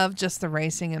 I love just the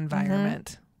racing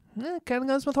environment. It kind of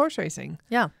goes with horse racing.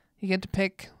 Yeah. You get to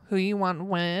pick who you want to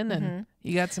win, and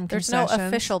you got some There's concessions. no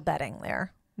official betting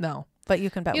there. No. But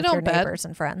you can bet with your neighbors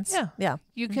and friends. Yeah. Yeah.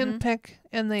 You can pick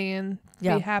and be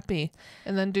happy,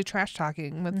 and then do trash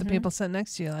talking with the people sitting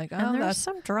next to you. Like, And oh, there's that's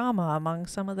some drama among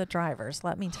some of the drivers,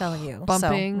 let me tell you.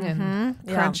 bumping and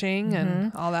crunching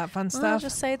and all that fun I'll stuff.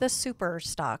 just say the super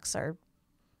stocks are,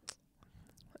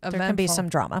 Eventful. there can be some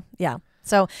drama. Yeah.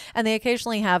 So, and they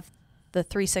occasionally have the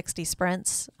 360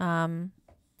 sprints,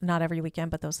 not every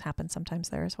weekend, but those happen sometimes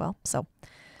there as well. So,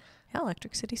 yeah,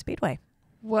 Electric City Speedway.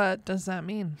 What does that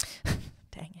mean?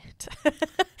 Dang it.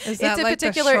 Is that it's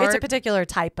a particular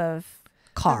type of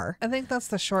car. I think that's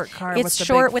the short car. It's with the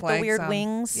short big with the flags weird on.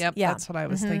 wings. Yep, Yeah. that's what I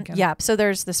was thinking. Yeah. So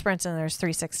there's the sprints and there's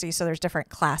 360. So there's different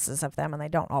classes of them, and they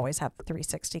don't always have the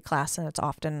 360 class. And it's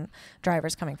often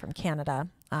drivers coming from Canada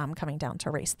coming down to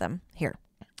race them here.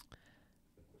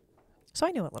 So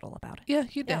I knew a little about it. Yeah,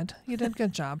 you did. You did a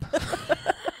good job.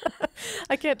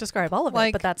 I can't describe all of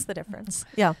it, but that's the difference.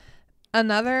 Yeah.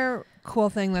 Another cool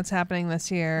thing that's happening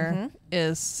this year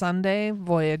is Sunday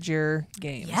Voyager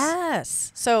games.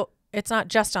 Yes. So it's not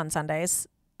just on Sundays.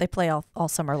 They play all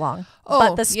summer long. Oh,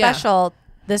 but the special,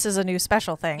 this is a new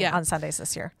special thing on Sundays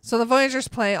this year. So the Voyagers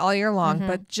play all year long,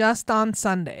 but just on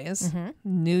Sundays,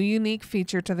 new unique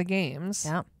feature to the games.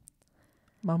 Yeah.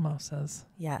 Mimosas.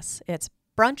 Yes. It's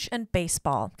brunch and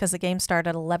baseball because the games start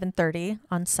at 11:30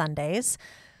 on Sundays.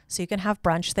 So you can have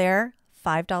brunch there,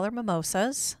 $5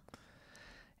 mimosas.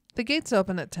 The gates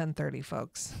open at 10:30,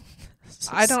 folks.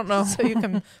 I don't know. So you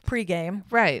can pregame.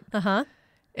 Right. Uh-huh.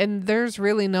 And there's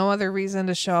really no other reason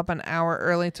to show up an hour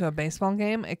early to a baseball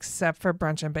game except for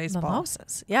brunch and baseball.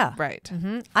 Mimosas. Yeah. Right.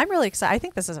 Mm-hmm. I'm really excited. I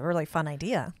think this is a really fun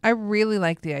idea. I really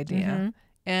like the idea.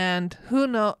 And who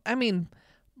knows? I mean,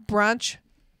 brunch,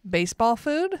 baseball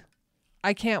food.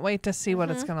 I can't wait to see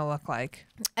what it's going to look like.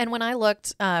 And when I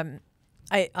looked, I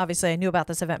knew about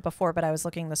this event before, but I was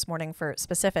looking this morning for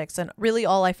specifics, and really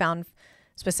all I found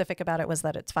specific about it was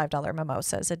that it's $5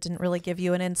 mimosas. It didn't really give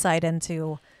you an insight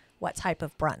into what type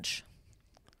of brunch.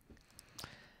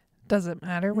 Does it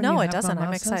matter? When No, you it have doesn't.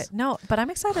 mimosas? I'm excited. No, but I'm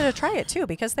excited to try it too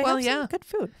because they have some good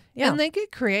food. Yeah, and they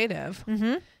get creative.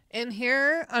 And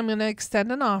here I'm going to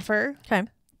extend an offer. Okay.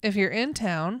 If you're in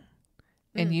town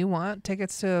and you want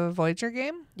tickets to a Voyager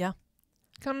game,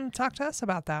 come talk to us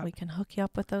about that. We can hook you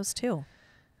up with those too.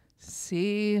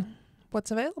 See what's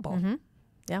available.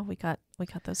 Yeah, we got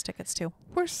those tickets too.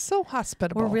 We're so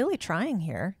hospitable. We're really trying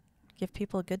here. Give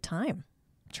people a good time.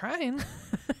 Trying.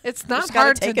 It's not just gotta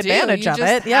hard take to advantage do. of You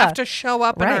just it. Yeah. have to show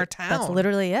up in our town. That's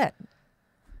literally it.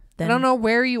 I don't know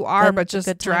where you are, then but the just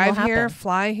good time will drive here, happen.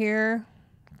 fly here,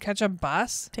 catch a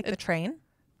bus. Take the train.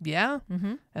 Yeah.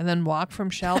 And then walk from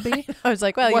Shelby. I was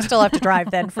like, well, you still have to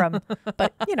drive then from,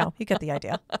 but you get the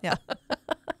idea. Yeah.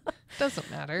 Doesn't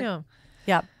matter. Yeah.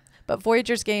 Yeah. But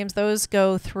Voyagers games, those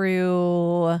go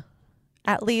through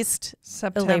at least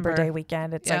September. the Labor Day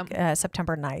weekend. It's like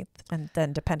September 9th. And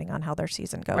then depending on how their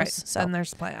season goes. Right. So And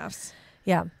there's playoffs.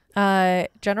 yeah.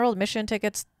 General admission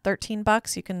tickets,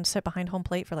 $13. You can sit behind home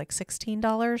plate for like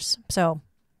 $16. So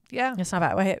Yeah. it's not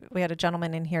bad. We had a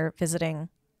gentleman in here visiting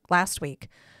last week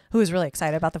who was really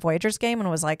excited about the Voyagers game and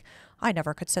was like, I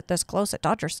never could sit this close at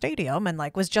Dodger Stadium, and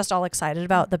like was just all excited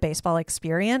about the baseball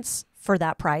experience for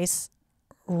that price,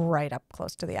 right up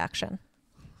close to the action.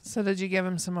 So did you give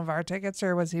him some of our tickets,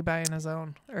 or was he buying his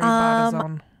own? Or he bought his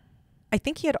own? I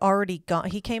think he had already gone.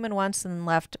 He came in once and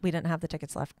left. We didn't have the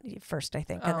tickets left first, I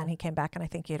think. And then he came back and I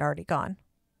think he had already gone.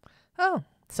 Oh.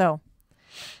 So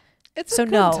it's a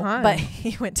good time. But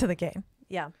he went to the game.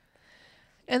 Yeah.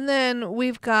 And then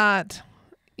we've got,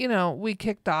 we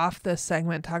kicked off this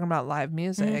segment talking about live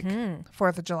music.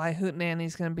 4th of July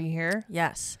Hootenanny's going to be here.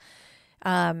 Yes.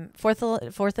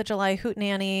 4th of July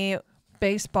Hootenanny.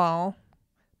 Baseball.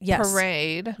 Yes.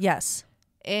 Parade. Yes.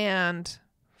 And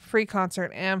free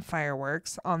concert and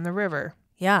fireworks on the river.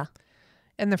 Yeah.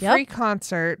 And the free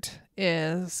concert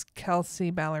is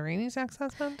Kelsey Ballerini's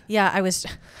ex-husband. Yeah, I was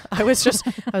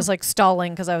like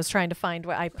stalling because I was trying to find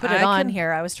where I put it on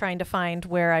here. I was trying to find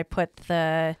where I put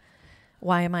the.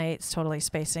 Why am I totally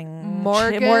spacing?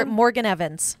 Morgan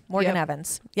Evans. Morgan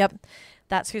Evans. Yep,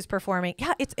 that's who's performing.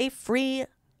 Yeah, it's a free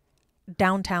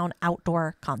downtown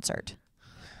outdoor concert.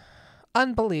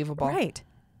 Unbelievable. Right.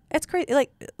 It's crazy.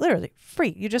 Like literally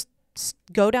free. You just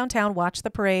go downtown, watch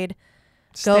the parade,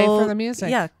 Stay for the music.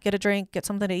 Yeah, get a drink, get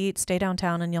something to eat, stay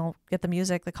downtown, and you'll get the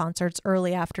music, the concerts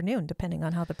early afternoon, depending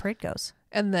on how the parade goes.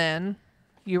 And then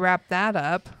you wrap that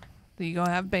up. You go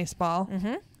have baseball.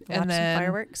 Mm-hmm. And then some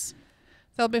fireworks.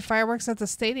 There'll be fireworks at the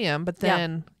stadium, but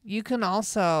then you can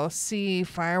also see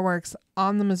fireworks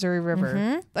on the Missouri River.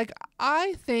 Mm-hmm. Like,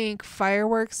 I think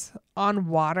fireworks on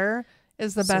water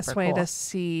is the best way to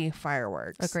see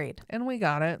fireworks. Agreed. And we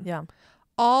got it. Yeah.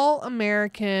 All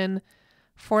American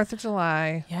 4th of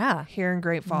July here in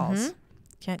Great Falls. Mm-hmm.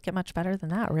 Can't get much better than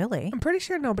that, really. I'm pretty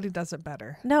sure nobody does it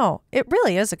better. No, it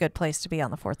really is a good place to be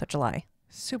on the 4th of July.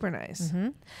 Super nice. Mm-hmm.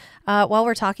 While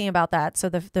we're talking about that, so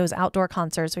those outdoor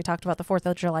concerts, we talked about the 4th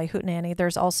of July Hootenanny.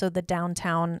 There's also the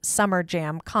Downtown Summer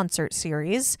Jam concert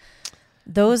series.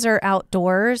 Those are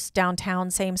outdoors,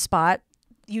 downtown, same spot.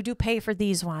 You do pay for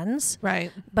these ones.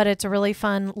 Right. But it's a really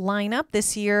fun lineup.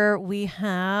 This year we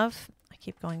have, I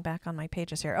keep going back on my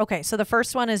pages here. Okay, so the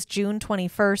first one is June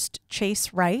 21st,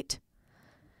 Chase Wright.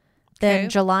 Then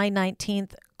July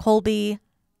 19th, Colby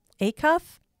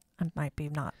Acuff. I might be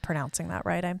not pronouncing that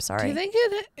right. I'm sorry.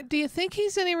 Do you think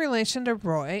he's any relation to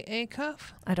Roy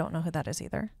Acuff? I don't know who that is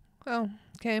either. Oh,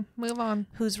 okay. Move on.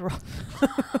 Who's Roy?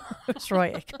 Who's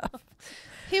Roy Acuff?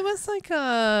 He was like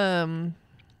a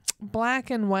black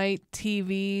and white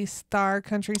TV star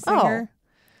country singer.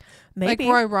 Maybe.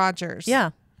 Like Roy Rogers.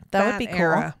 Yeah, that would be cool.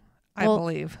 Era, I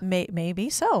believe. Maybe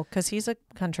so, because he's a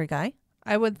country guy.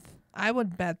 I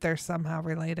would bet they're somehow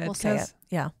related. We'll say it.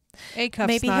 Yeah. Acuff's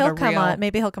maybe not he'll a come real... on.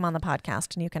 Maybe he'll come on the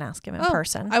podcast, and you can ask him in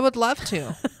person. I would love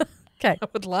to. Okay, I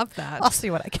would love that. I'll see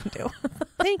what I can do.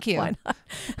 Thank you. Why not?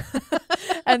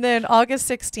 And then August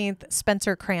 16th,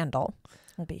 Spencer Crandall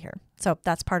will be here. So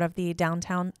that's part of the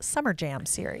Downtown Summer Jam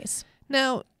series.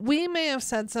 Now, we may have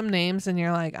said some names, and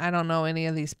you're like, I don't know any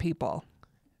of these people.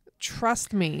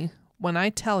 Trust me when I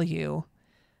tell you.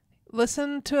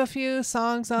 Listen to a few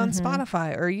songs on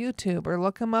Spotify or YouTube, or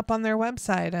look them up on their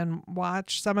website and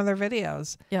watch some of their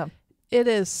videos. Yeah. It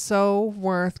is so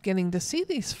worth getting to see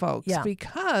these folks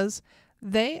because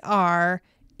they are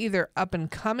either up and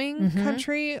coming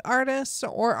country artists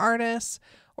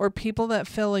or people that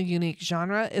fill a unique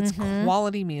genre. It's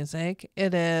quality music.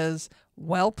 It is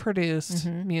well-produced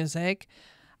music.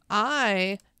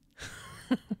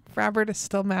 Robert is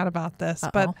still mad about this,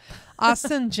 but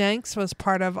Austin Jenks was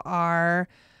part of our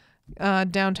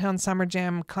Downtown Summer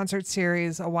Jam concert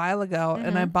series a while ago,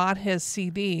 and I bought his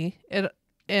CD.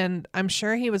 And I'm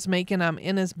sure he was making them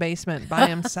in his basement by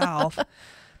himself.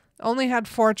 Only had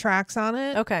 4 tracks on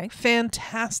it. Okay.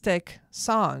 Fantastic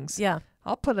songs. Yeah.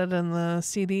 I'll put it in the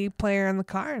CD player in the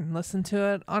car and listen to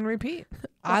it on repeat.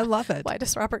 I love it. Why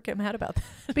does Robert get mad about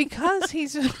that? Because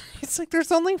he's like,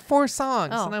 there's only 4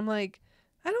 songs. Oh. And I'm like,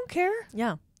 I don't care.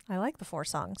 Yeah. I like the 4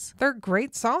 songs. They're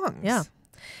great songs. Yeah.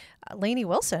 Lainey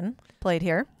Wilson played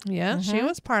here. Yeah. She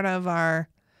was part of our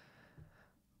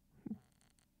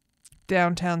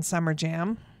Downtown Summer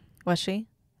Jam. Was she?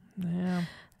 Yeah.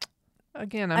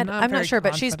 Again, I'm not sure,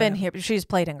 but she's been confident. here. She's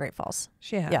played in Great Falls.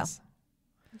 She has. Yeah.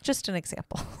 Just an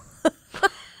example.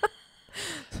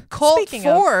 Colt Speaking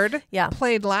Ford of,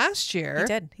 played last year. He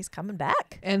did. He's coming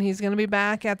back. And he's going to be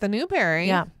back at the Newberry.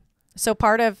 Yeah. So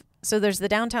there's the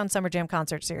Downtown Summer Jam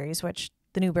concert series, which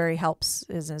the Newberry helps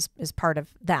is part of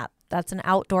that. That's an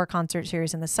outdoor concert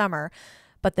series in the summer.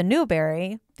 But the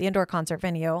Newberry, the indoor concert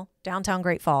venue, downtown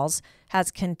Great Falls,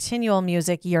 has continual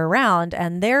music year round,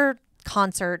 and their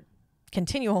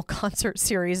continual concert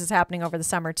series is happening over the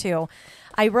summer too.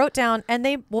 I wrote down, and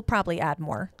they will probably add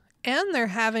more. And they're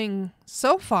having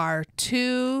so far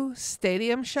 2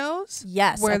 stadium shows.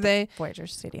 Yes. Where at the Voyager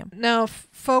Stadium. Now,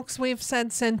 folks, we've said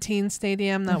Centene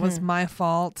Stadium. That was my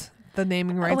fault. The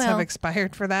naming rights have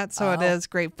expired for that. So it is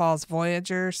Great Falls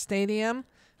Voyager Stadium.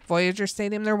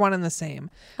 They're one and the same.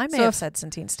 I may have said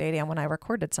Centene Stadium when I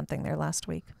recorded something there last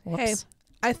week. Whoops. Hey,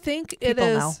 I think People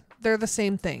know. they're the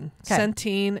same thing. Okay.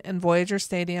 Centene and Voyager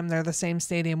Stadium, they're the same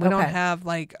stadium. We don't have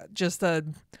like just a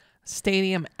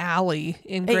stadium alley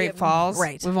in Great Falls.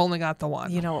 Right. We've only got the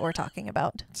one. You know what we're talking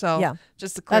about. So yeah.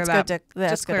 just to clear that's good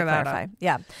to clarify. up.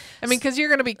 Yeah. I mean, because you're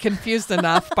going to be confused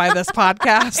enough by this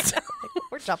podcast.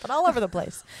 We're jumping all over the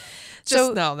place.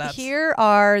 Just know that. Here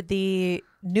are the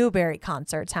Newberry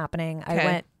concerts happening. Okay. I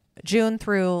went June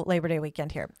through Labor Day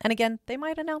weekend here. And again, they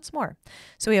might announce more.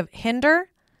 So we have Hinder,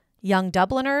 Young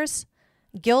Dubliners,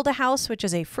 Gilda House, which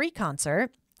is a free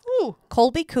concert. Ooh.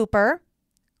 Colby Cooper,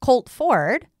 Colt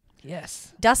Ford.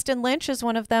 Yes. Dustin Lynch is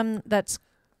one of them that's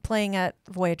playing at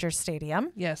Voyager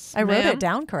Stadium. Yes. I wrote it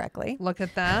down correctly. Look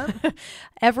at that.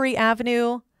 Every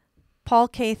Avenue, Paul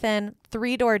Cathan,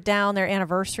 Three Door Down. Their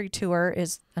anniversary tour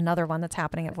is another one that's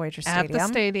happening at Voyager Stadium. At the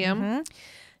stadium.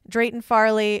 Drayton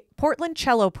Farley, Portland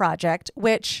Cello Project,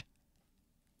 which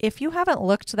if you haven't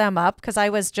looked them up, because I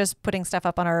was just putting stuff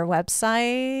up on our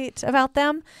website about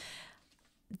them,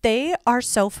 they are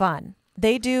so fun.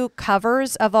 They do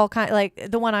covers of all kinds. Like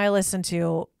the one I listened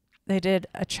to, they did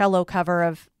a cello cover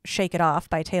of Shake It Off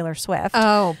by Taylor Swift.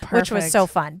 Oh, perfect. Which was so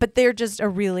fun. But they're just a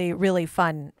really, really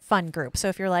fun group. So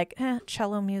if you're like,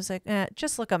 cello music,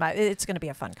 just look them up. It's going to be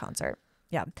a fun concert.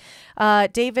 Yeah.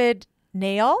 David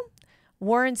Nail,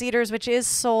 Warren's Eaters, which is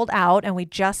sold out. And we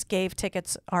just gave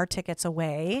our tickets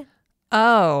away.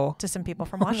 Oh. To some people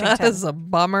from Washington. That is a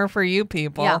bummer for you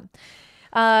people.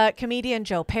 Yeah. Comedian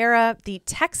Joe Pera, the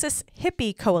Texas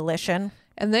Hippie Coalition.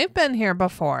 And they've been here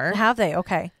before. Have they?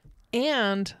 Okay.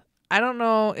 And I don't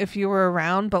know if you were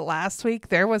around, but last week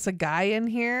there was a guy in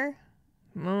here.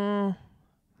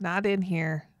 Not in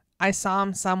here. I saw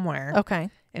him somewhere. Okay.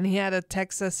 And he had a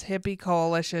Texas Hippie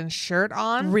Coalition shirt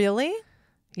on. Really?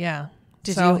 Yeah.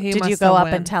 Did you go up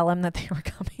and tell him that they were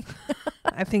coming?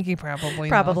 I think he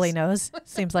probably knows.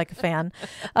 Seems like a fan.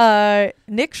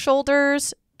 Nick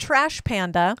Shoulders, Trash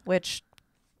Panda, which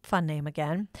fun name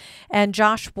again, and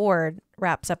Josh Ward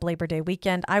wraps up Labor Day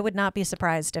weekend. I would not be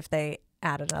surprised if they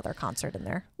added another concert in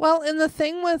there. Well, and the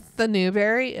thing with the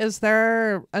Newberry is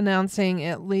they're announcing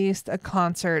at least a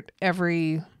concert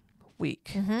every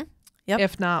week. Mm-hmm. Yep.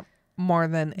 If not more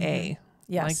than a.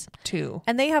 Yes. Like 2.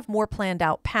 And they have more planned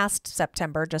out past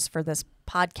September just for this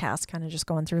podcast, kind of just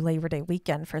going through Labor Day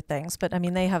weekend for things. But I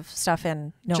mean, they have stuff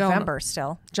in November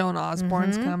still. Joan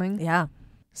Osborne's coming. Yeah.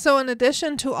 So in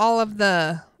addition to all of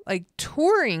the like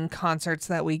touring concerts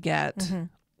that we get,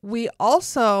 we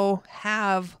also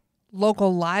have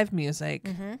local live music.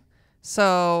 Mm-hmm.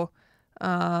 So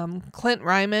Clint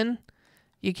Ryman,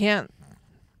 you can't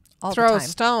throw a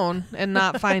stone and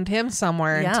not find him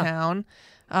somewhere in town.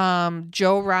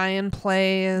 Joe Ryan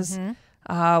plays.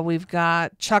 We've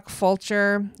got Chuck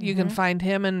Fulcher. You can find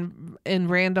him in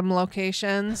random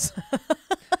locations.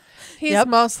 He's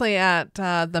mostly at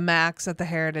the Max at the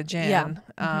Heritage Inn,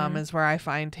 is where I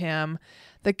find him.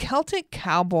 The Celtic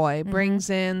Cowboy brings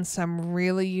in some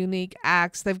really unique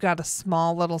acts. They've got a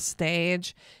small little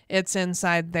stage. It's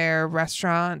inside their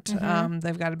restaurant.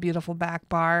 They've got a beautiful back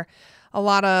bar. A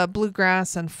lot of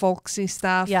bluegrass and folksy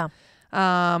stuff. Yeah.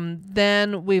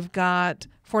 Then we've got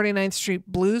 49th Street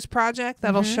Blues Project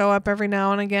that'll show up every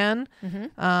now and again.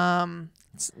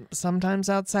 Sometimes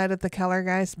outside at the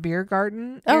Kellergeist Beer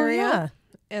Garden area. Yeah.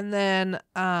 And then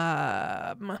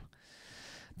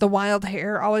the Wild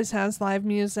Hare always has live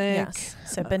music. Yes.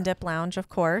 Sip and Dip Lounge, of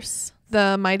course.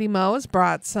 The Mighty Mo's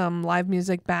brought some live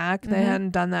music back. They hadn't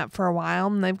done that for a while,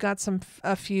 and they've got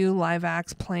a few live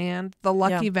acts planned. The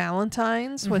Lucky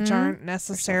Valentines, which aren't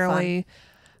necessarily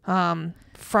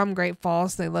from Great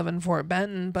Falls. They live in Fort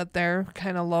Benton, but they're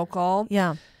kind of local.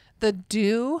 Yeah. The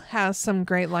Dew has some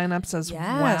great lineups as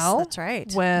well. That's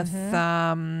right. With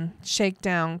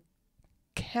Shakedown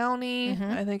County,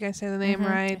 I think I say the name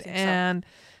right, and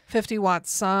 50 Watt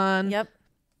Sun. Yep.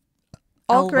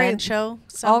 All great show.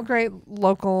 All great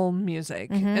local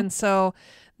music. And so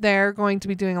they're going to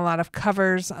be doing a lot of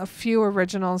covers, a few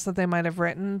originals that they might have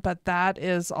written, but that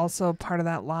is also part of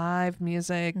that live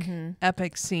music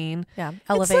epic scene. Yeah.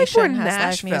 Elevation has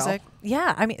Nashville. live music.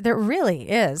 Yeah. I mean, there really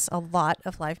is a lot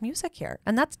of live music here,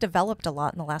 and that's developed a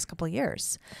lot in the last couple of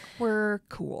years. We're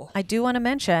cool. I do want to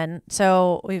mention,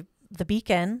 so we've the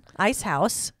Beacon Ice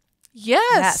House.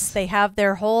 Yes. They have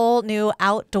their whole new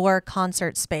outdoor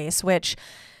concert space, which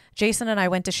Jason and I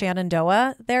went to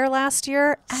Shenandoah there last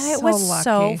year, and it was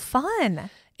so fun.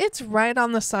 It's right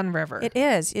on the Sun River. It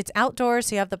is. It's outdoors.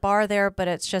 So you have the bar there, but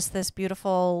it's just this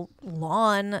beautiful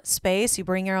lawn space. You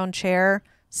bring your own chair,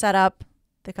 set up.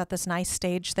 They got this nice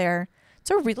stage there.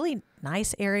 It's a really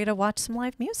nice area to watch some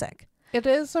live music. It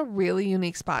is a really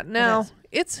unique spot. Now,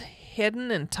 it's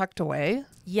hidden and tucked away.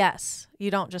 Yes.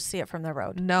 You don't just see it from the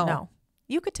road. No.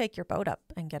 You could take your boat up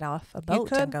and get off a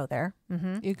boat and go there.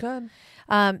 You could.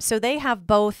 So they have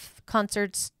both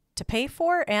concerts to pay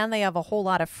for, and they have a whole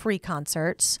lot of free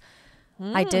concerts.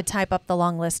 I did type up the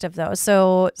long list of those.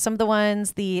 So some of the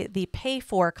ones, the pay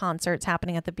for concerts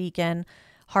happening at the Beacon: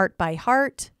 Heart by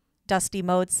Heart, Dusty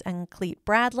Motes and Cleet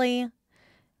Bradley,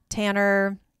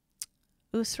 Tanner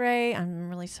Usray, I'm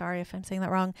really sorry if I'm saying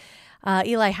that wrong,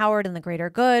 Eli Howard and the Greater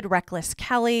Good, Reckless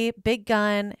Kelly, Big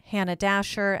Gun, Hannah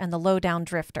Dasher, and the Lowdown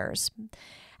Drifters.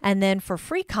 And then for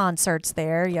free concerts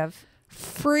there, you have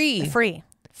free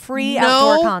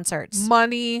outdoor concerts.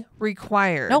 Money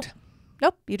required.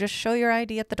 Nope. You just show your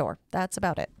ID at the door. That's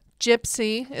about it.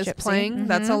 Gypsy is playing.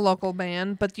 That's a local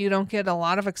band, but you don't get a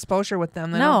lot of exposure with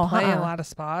them. They don't play a lot of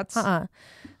spots.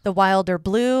 The Wilder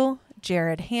Blue,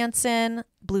 Jared Hansen,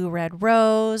 Blue Red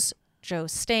Rose, Joe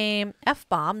Stame,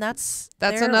 F-Bomb. That's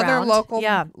another around.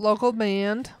 local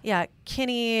band. Yeah.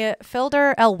 Kinney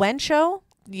Fielder, El Wencho.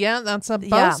 Yeah, that's a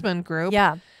Bozeman group.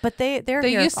 Yeah, but they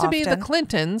used to be the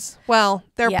Clintons. Well,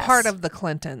 they're Yes. part of the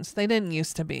Clintons. They didn't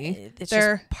used to be. It's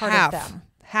they're just part half, of them.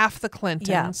 half the Clintons.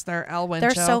 Yeah. They're El Wencho.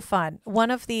 They're so fun.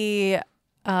 One of the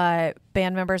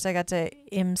band members, I got to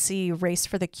MC Race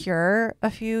for the Cure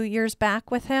a few years back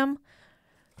with him.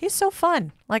 He's so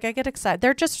fun. Like, I get excited.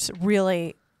 They're just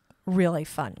really, really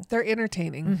fun. They're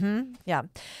entertaining. Yeah.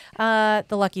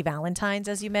 The Lucky Valentines,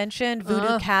 as you mentioned.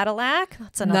 Voodoo Cadillac.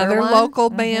 That's Another one. local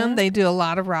band. They do a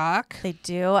lot of rock. They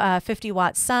do. 50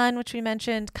 Watt Sun, which we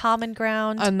mentioned. Common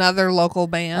Ground. Another local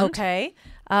band. Okay.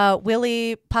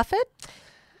 Willie Puffett.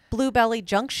 Bluebelly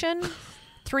Junction.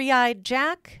 Three-Eyed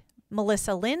Jack.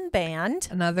 Melissa Lynn Band.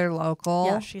 Another local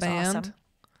Yeah, she's band. awesome.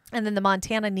 And then the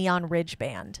Montana Neon Ridge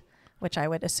Band, which I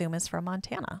would assume is from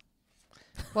Montana.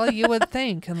 Well, you would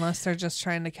think, unless they're just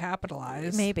trying to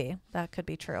capitalize. Maybe. That could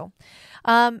be true.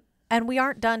 And we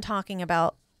aren't done talking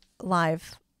about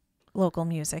live local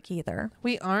music either.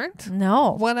 We aren't?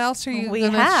 No. What else are you We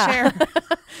going to have. share?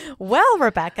 Well,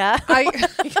 Rebecca.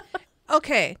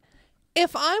 Okay.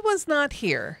 If I was not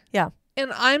here. Yeah.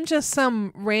 And I'm just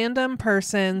some random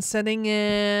person sitting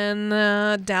in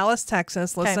Dallas,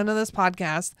 Texas, listening to this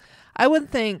podcast, I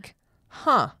would think,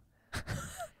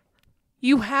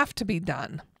 you have to be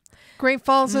done. Great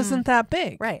Falls isn't that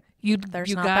big. Right.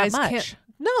 There's not guys that much. can't.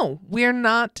 No, we're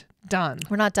not done.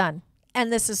 We're not done.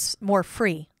 And this is more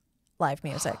free live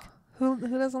music. Who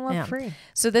doesn't love free?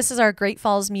 So this is our Great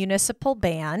Falls Municipal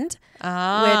Band,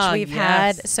 which we've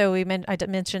had. So I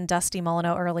mentioned Dusty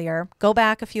Molyneux earlier. Go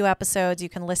back a few episodes. You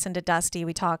can listen to Dusty.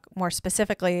 We talk more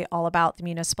specifically all about the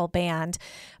municipal band.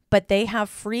 But they have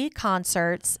free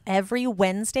concerts every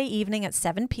Wednesday evening at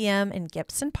 7 p.m. in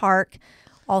Gibson Park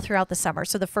all throughout the summer.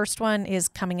 So the first one is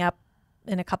coming up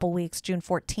in a couple weeks. June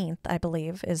 14th, I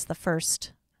believe, is the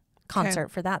first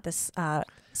concert for that this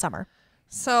summer.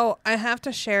 So I have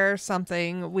to share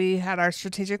something. We had our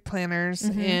strategic planners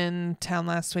in town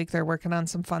last week. They're working on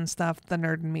some fun stuff. The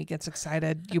nerd in me gets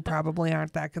excited. You probably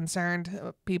aren't that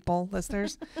concerned,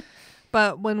 listeners.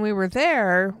 But when we were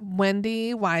there,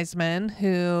 Wendy Wiseman,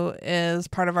 who is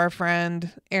part of our friend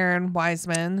Aaron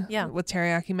Wiseman with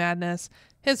Teriyaki Madness,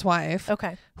 his wife,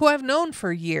 who I've known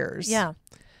for years. Yeah.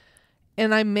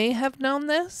 And I may have known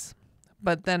this,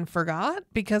 but then forgot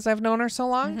because I've known her so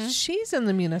long. She's in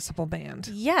the municipal band.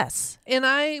 Yes. And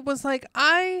I was like,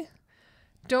 I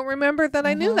don't remember that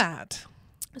I knew that.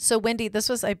 So Wendy, this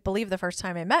was, I believe, the first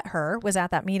time I met her was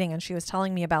at that meeting, and she was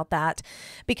telling me about that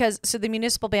because the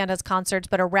municipal band has concerts,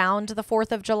 but around the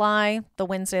 4th of July, the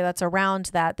Wednesday that's around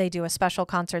that, they do a special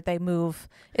concert. They move.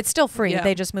 It's still free.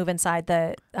 They just move inside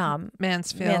the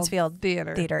Mansfield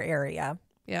Theater area.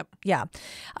 Yep. Yeah.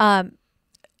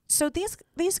 So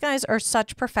these guys are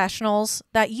such professionals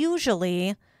that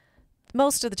usually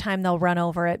most of the time they'll run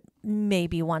over it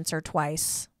maybe once or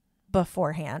twice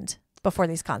beforehand, before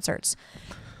these concerts.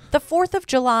 The 4th of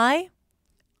July,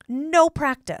 no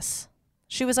practice.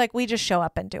 She was like, we just show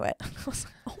up and do it. I was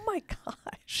like, oh my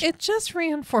gosh. It just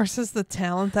reinforces the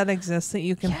talent that exists, that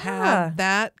you can have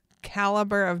that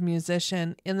caliber of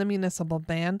musician in the municipal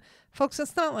band. Folks,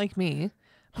 it's not like me.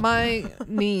 My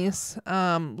niece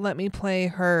let me play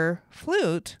her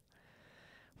flute,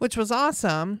 which was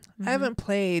awesome. I haven't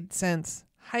played since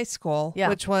high school,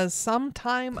 which was some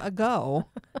time ago.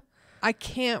 I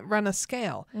can't run a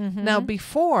scale. Now,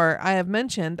 before I have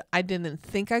mentioned I didn't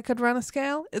think I could run a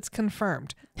scale. It's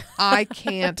confirmed. I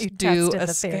can't do a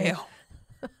scale.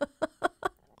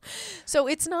 So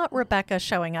it's not Rebecca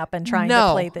showing up and trying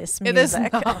to play this music. It is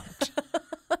not.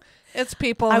 It's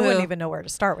people I wouldn't even know where to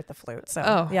start with the flute.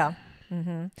 So, yeah.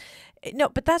 No,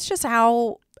 but that's just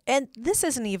how, and this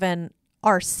isn't even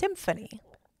our symphony.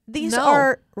 These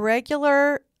are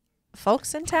regular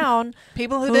folks in town.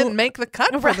 People who didn't make the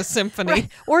cut for the symphony. Right,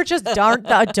 or just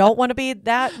don't want to be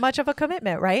that much of a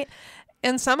commitment, right?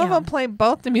 And some of them play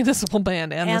both the municipal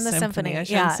band and the symphony. I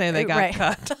shouldn't say they got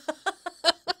cut.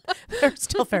 They're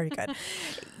still very good.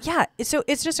 Yeah, so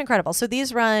it's just incredible. So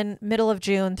these run middle of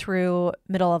June through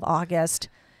middle of August.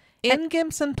 In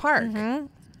Gibson Park.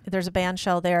 There's a band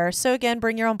shell there. So again,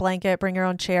 bring your own blanket, bring your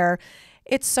own chair.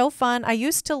 It's so fun. I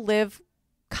used to live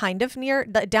kind of near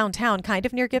downtown, kind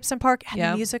of near Gibson Park, and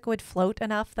the music would float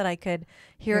enough that I could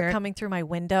hear it coming through my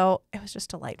window. It was just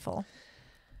delightful.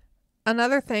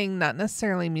 Another thing, not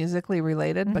necessarily musically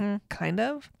related, but kind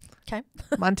of. Okay.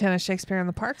 Montana Shakespeare in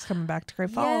the Park's coming back to Great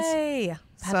Falls. Yay.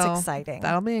 That's exciting.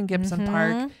 That'll be in Gibson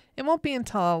Park. It won't be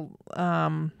until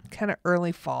kind of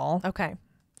early fall. Okay.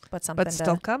 but something. But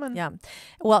still coming. Yeah.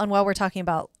 Well, and while we're talking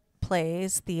about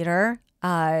plays, theater,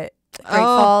 Great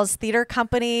Falls Theater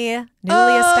Company,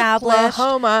 newly established.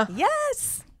 Oklahoma.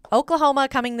 Yes. Oklahoma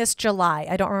coming this July.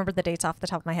 I don't remember the dates off the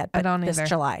top of my head, but I don't this either.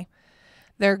 July.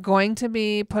 They're going to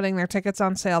be putting their tickets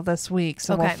on sale this week,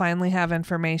 so we'll finally have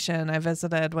information. I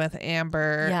visited with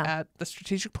Amber at the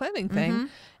strategic planning thing,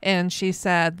 and she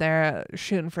said they're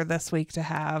shooting for this week to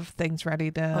have things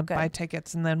ready to buy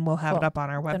tickets, and then we'll have it up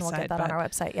on our website. Then we'll get that on our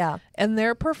website, yeah. And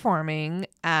they're performing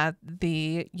at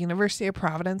the University of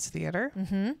Providence Theater,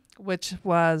 which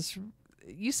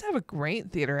used to have a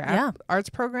great theater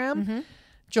arts program.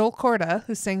 Joel Corda,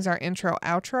 who sings our intro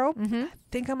outro, I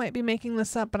think I might be making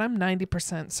this up, but I'm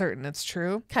 90% certain it's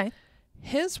true. Okay.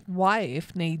 His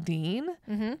wife, Nadine,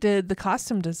 did the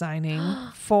costume designing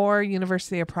for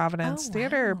University of Providence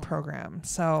Theater program.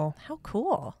 So how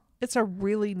cool. It's a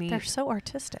really neat. They're so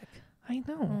artistic. I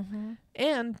know.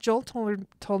 And Joel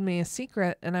told me a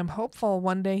secret, and I'm hopeful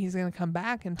one day he's going to come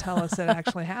back and tell us it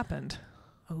actually happened.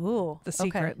 Ooh. The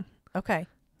secret. Okay.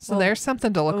 So there's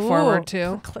something to look forward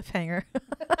to. Cliffhanger.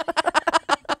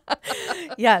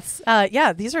 Yes.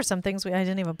 Yeah, these are some things I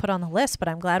didn't even put on the list, but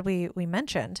I'm glad we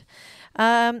mentioned.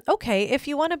 Okay, if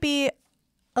you want to be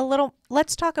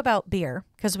let's talk about beer,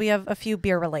 because we have a few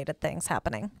beer-related things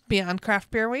happening. Beyond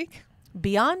Craft Beer Week?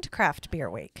 Beyond Craft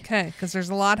Beer Week. Okay, because there's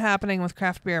a lot happening with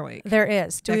Craft Beer Week. There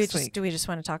is. Do we week. just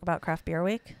want to talk about Craft Beer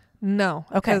Week? No.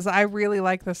 Okay. Because I really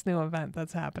like this new event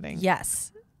that's happening.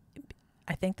 Yes.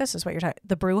 I think this is what you're talking.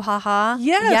 The Brouhaha.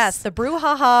 Yes. Yes. The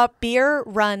Brouhaha Beer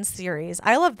Run Series.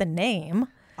 I love the name.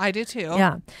 I do too.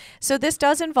 Yeah. So this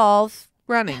does involve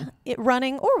running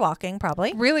or walking,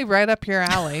 probably. Really right up your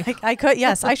alley. I could.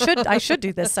 Yes, I should. I should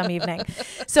do this some evening.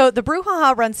 So the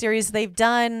Brouhaha Run Series, they've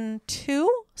done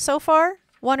 2 so far.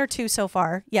 1 or 2 so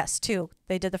far. Yes, 2.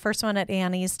 They did the first one at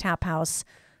Annie's Tap House.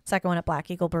 Second one at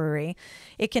Black Eagle Brewery.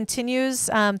 It continues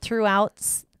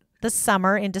throughout the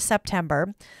summer into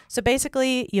September. So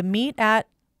basically you meet at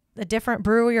a different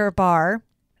brewery or bar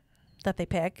that they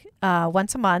pick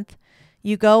once a month.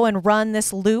 You go and run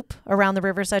this loop around the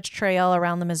River's Edge Trail,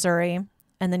 around the Missouri,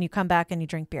 and then you come back and you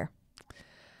drink beer.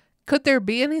 Could there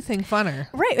be anything funner?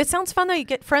 Right. It sounds fun though. You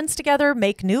get friends together,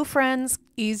 make new friends.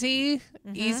 Easy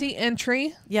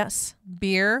entry. Yes.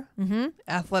 Beer.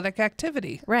 Athletic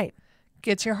activity. Right.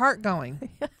 Gets your heart going.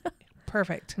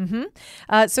 Perfect.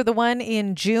 So the one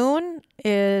in June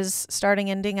is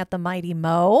ending at the Mighty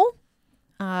Mo.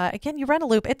 Again, you run a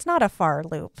loop. It's not a far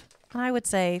loop. I would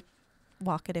say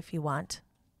walk it if you want.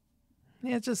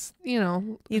 Yeah, just,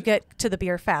 you get to the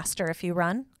beer faster if you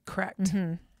run. Correct.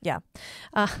 Yeah.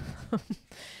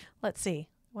 Let's see.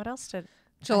 What else did...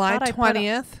 July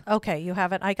 20th. Okay, you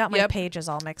have it. I got my pages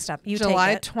all mixed up.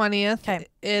 July 20th. Okay.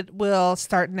 It will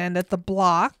start and end at the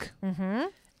Block.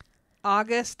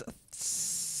 August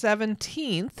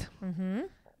 17th.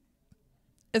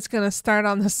 It's going to start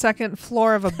on the second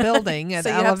floor of a building at so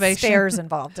you elevation. Have stairs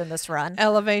involved in this run.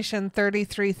 Elevation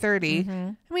 3330.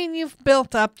 I mean, you've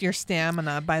built up your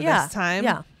stamina by this time.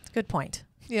 Yeah, good point.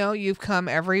 You've come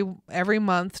every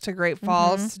month to Great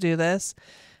Falls to do this.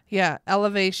 Yeah,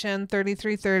 elevation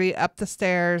 3330, up the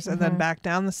stairs and then back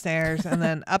down the stairs and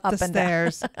then up the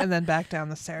stairs and then back down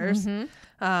the stairs.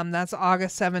 That's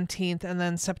August 17th. And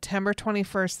then September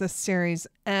 21st, this series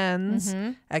ends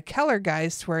at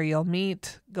Kellergeist, where you'll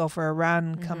meet, go for a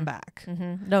run, come back.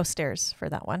 No stairs for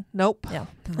that one. Nope. Yeah.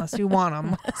 Unless you want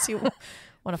them. Unless you want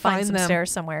to find some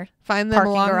stairs somewhere. Find them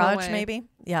Parking along garage, the way. maybe.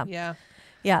 Yeah. Yeah.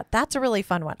 Yeah, that's a really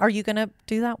fun one. Are you going to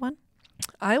do that one?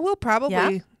 I will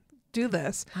probably do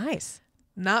this. Nice.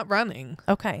 Not running.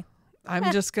 Okay.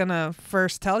 I'm just going to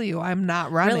first tell you I'm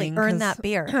not running. Really earn that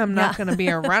beer. I'm not going to be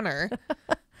a runner.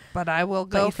 But I will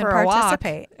go for a walk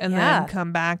and then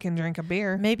come back and drink a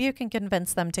beer. Maybe you can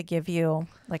convince them to give you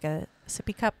like a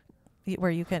sippy cup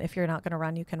where you can, if you're not going to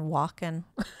run, you can walk and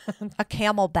a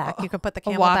Camelback. You can put the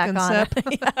Camelback on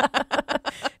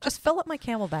it. Just fill up my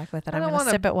Camelback with it. I'm going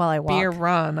to sip it while I walk. Beer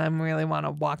run. I really want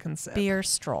to walk and sip. Beer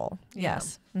stroll.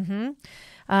 Yes. And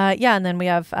then we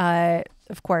have,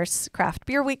 of course, Craft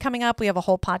Beer Week coming up. We have a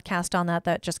whole podcast on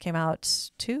that just came out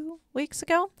 2 weeks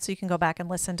ago. So you can go back and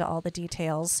listen to all the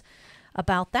details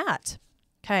about that.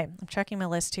 Okay, I'm checking my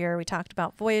list here. We talked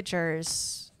about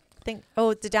Voyagers.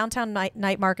 The downtown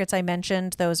night markets, I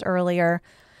mentioned those earlier.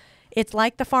 It's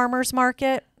like the farmer's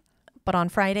market, but on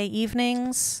Friday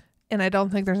evenings. And I don't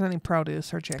think there's any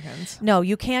produce or chickens. No,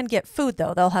 you can get food,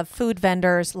 though. They'll have food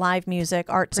vendors, live music,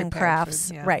 arts and crafts.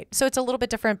 Food, yeah. Right. So it's a little bit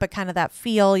different, but kind of that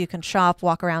feel. You can shop,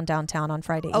 walk around downtown on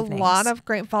Friday evenings. A lot of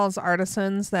Great Falls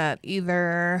artisans that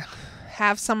either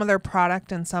have some of their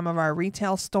product in some of our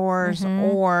retail stores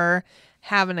or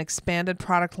have an expanded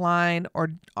product line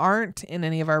or aren't in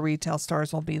any of our retail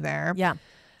stores will be there. Yeah.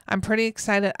 I'm pretty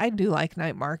excited. I do like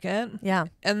night market. Yeah.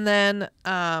 And then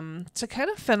to kind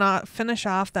of finish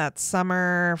off that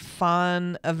summer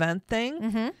fun event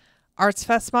thing, Arts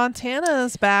Fest Montana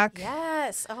is back.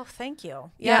 Yes. Oh, thank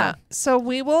you. Yeah. So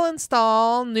we will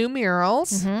install new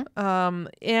murals.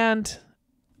 And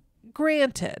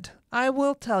granted, I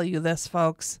will tell you this,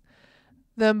 folks.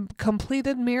 The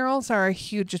completed murals are a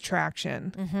huge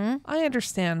attraction. I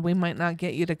understand we might not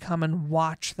get you to come and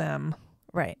watch them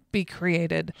be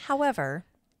created. However,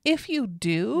 if you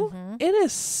do, it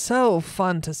is so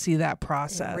fun to see that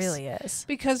process. It really is.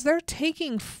 Because they're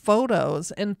taking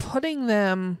photos and putting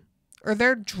them, or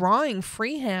they're drawing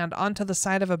freehand onto the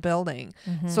side of a building.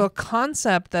 So a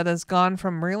concept that has gone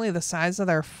from really the size of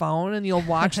their phone, and you'll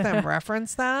watch them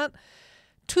reference that,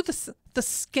 to the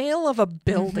scale of a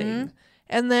building.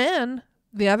 And then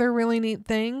the other really neat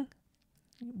thing,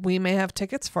 we may have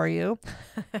tickets for you,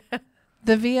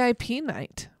 the VIP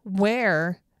night,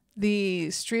 where the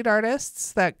street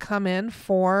artists that come in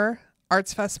for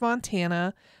Arts Fest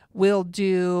Montana will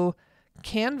do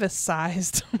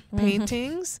canvas-sized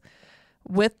paintings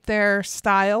with their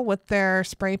style, with their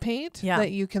spray paint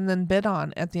that you can then bid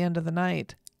on at the end of the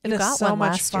night. It you is got so one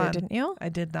much last fun. year, didn't you? I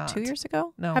did not. 2 years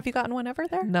ago? No. Have you gotten one ever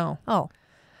there? No. Oh.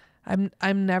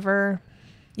 I'm never.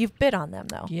 You've bid on them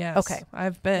though. Yes. Okay.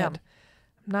 I've bid.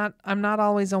 I'm not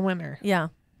always a winner. Yeah.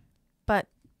 But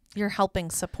you're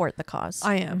helping support the cause.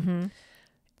 I am.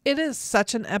 It is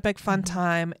such an epic fun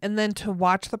time. And then to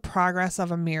watch the progress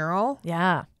of a mural.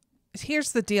 Yeah.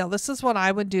 Here's the deal. This is what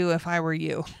I would do if I were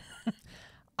you.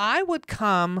 I would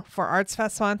come for Arts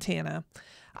Fest Montana.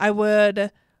 I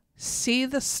would see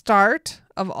the start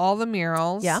of all the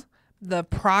murals. Yeah. The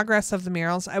progress of the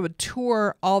murals. I would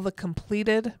tour all the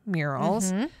completed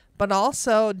murals. But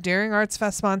also during Arts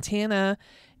Fest Montana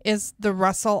is the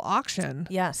Russell auction.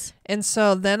 Yes. And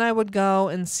so then I would go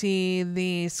and see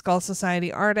the Skull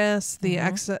Society artists, the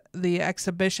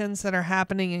exhibitions that are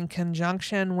happening in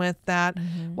conjunction with that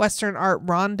Western Art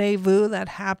Rendezvous that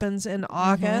happens in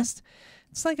August.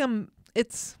 It's like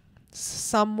it's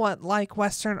somewhat like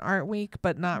Western Art Week,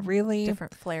 but not really.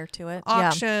 Different flair to it.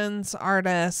 Auctions,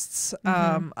 artists,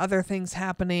 other things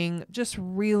happening. Just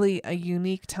really a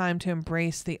unique time to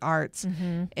embrace the arts.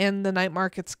 And the night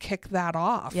markets kick that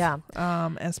off.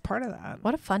 As part of that.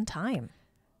 What a fun time.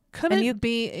 Couldn't it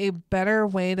be a better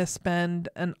way to spend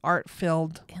an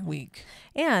art-filled week?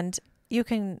 And you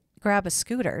can grab a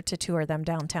scooter to tour them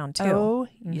downtown too. Oh,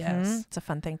 yes. It's a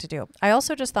fun thing to do. I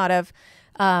also just thought of,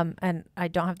 and I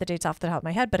don't have the dates off the top of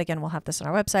my head, but again, we'll have this on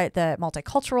our website, the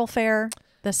Multicultural Fair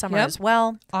this summer as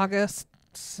well. August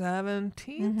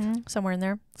 17th. Somewhere in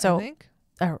there. So I think.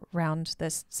 Around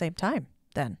this same time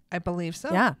then. I believe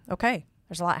so. Yeah. Okay.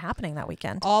 There's a lot happening that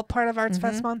weekend. All part of Arts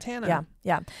Fest Montana.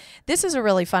 Yeah. This is a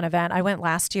really fun event. I went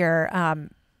last year.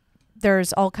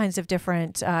 There's all kinds of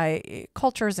different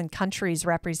cultures and countries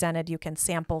represented. You can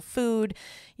sample food.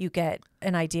 You get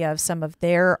an idea of some of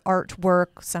their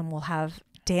artwork. Some will have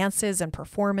dances and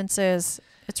performances.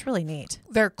 It's really neat.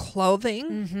 Their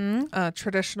clothing,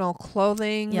 traditional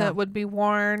clothing that would be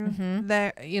worn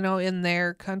that in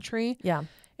their country. Yeah.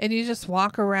 And you just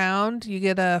walk around. You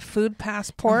get a food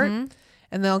passport.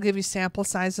 And they'll give you sample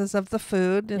sizes of the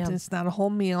food. It's not a whole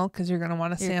meal because you're going to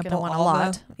want to sample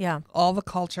all the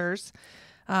cultures.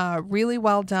 Really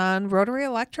well done. Rotary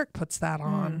Electric puts that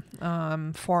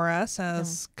on for us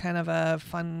as kind of a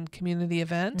fun community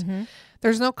event.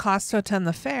 There's no cost to attend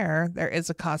the fair. There is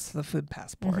a cost to the food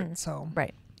passport. So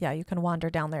right. Yeah, you can wander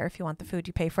down there if you want the food.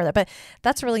 You pay for that. But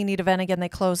that's a really neat event. Again, they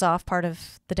close off part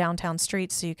of the downtown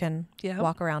streets, so you can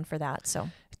walk around for that. So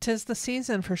 'tis the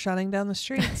season for shutting down the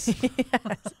streets.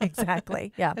 Yes,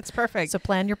 exactly. Yeah. It's perfect. So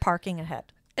plan your parking ahead.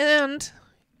 And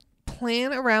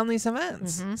plan around these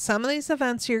events. Some of these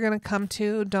events you're going to come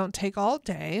to don't take all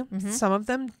day. Some of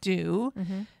them do.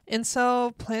 And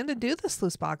so plan to do the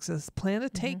sluice boxes. Plan to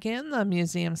take in the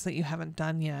museums that you haven't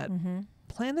done yet.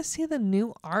 Plan to see the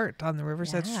new art on the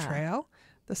River's Edge Trail.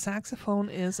 The saxophone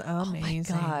is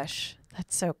amazing. Oh my gosh.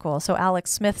 That's so cool. So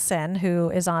Alex Smithson, who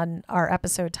is on our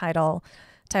episode titled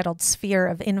Sphere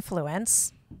of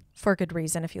Influence, for good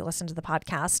reason if you listen to the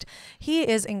podcast, he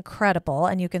is incredible,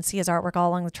 and you can see his artwork all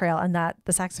along the trail, and that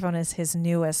the saxophone is his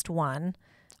newest one,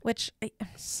 which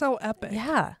so epic.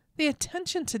 Yeah. The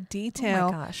attention to detail.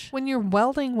 Oh my gosh. When you're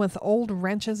welding with old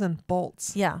wrentches and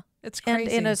bolts. Yeah. It's crazy.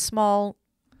 And in a small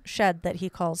shed that he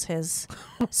calls his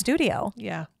studio.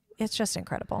 Yeah. It's just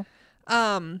incredible.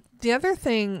 The other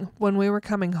thing, when we were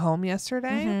coming home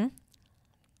yesterday,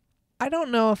 I don't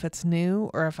know if it's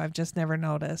new or if I've just never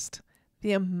noticed.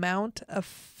 the amount of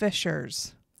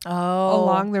fishers Oh.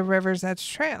 along the River's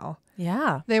Edge Trail.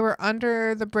 Yeah. They were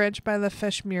under the bridge by the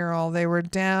fish mural. They were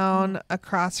down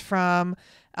across from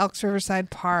Elks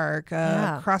Riverside Park,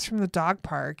 across from the dog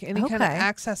park, any kind of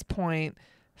access point.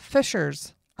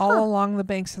 Fishers all along the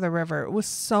banks of the river. It was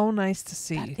so nice to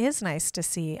see. That is nice to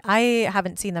see. I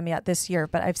haven't seen them yet this year,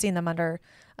 but I've seen them under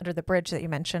the bridge that you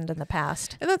mentioned in the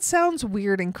past. And that sounds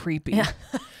weird and creepy. Yeah.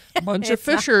 A bunch of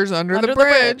fishers under the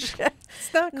bridge.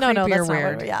 It's not creepy that's or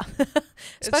weird. Not yeah.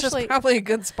 Especially, it's just probably a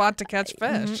good spot to catch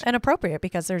fish. And appropriate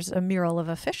because there's a mural of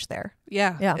a fish there.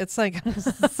 Yeah. It's like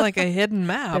a hidden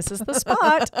map. This is the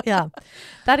spot. Yeah.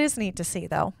 That is neat to see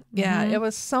though. Yeah, it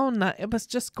was so it was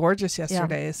just gorgeous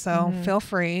yesterday. Yeah. So feel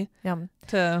free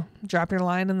to drop your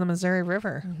line in the Missouri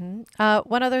River.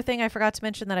 One other thing I forgot to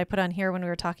mention that I put on here when we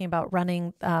were talking about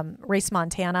running, Race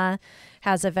Montana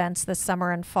has events this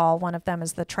summer and fall. One of them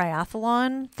is the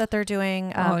triathlon that they're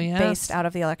doing based out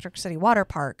of the Electric City Water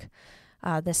Park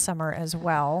this summer as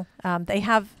well. They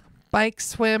have bike,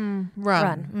 swim,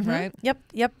 run. Right?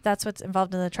 Yep. That's what's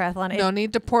involved in the triathlon. No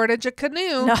need to portage a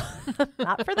canoe. No,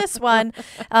 not for this one.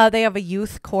 They have a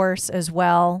youth course as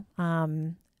well.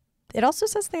 It also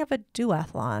says they have a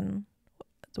duathlon,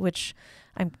 which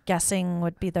I'm guessing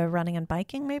would be the running and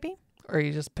biking, maybe. Or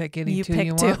you just pick any two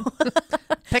you want.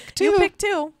 Pick two. You pick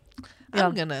two.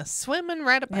 I'm gonna swim and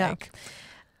ride a bike.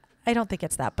 I don't think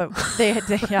it's that, but they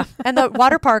And the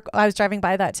water park, I was driving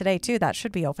by that today too. That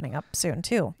should be opening up soon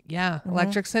too. Yeah.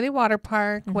 Electric City Water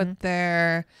Park with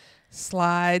their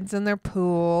slides and their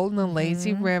pool and the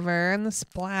lazy river and the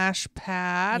splash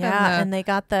pad. Yeah. And they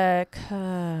got the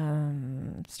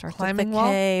starts climbing with the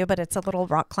K, wall, but it's a little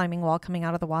rock climbing wall coming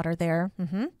out of the water there.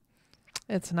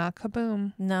 It's not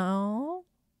Kaboom. No.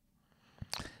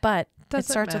 But it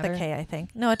starts with a K, I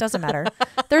think. No, it doesn't matter.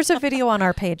 There's a video on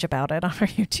our page about it, on our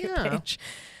YouTube page.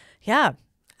 Yeah.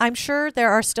 I'm sure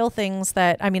there are still things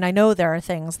I know there are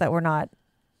things that we're not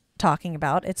talking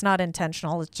about. It's not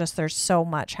intentional. It's just there's so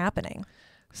much happening.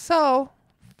 So,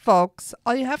 folks,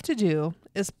 all you have to do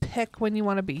is pick when you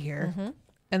want to be here.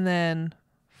 And then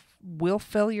we'll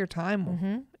fill your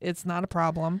time. It's not a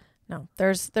problem. No,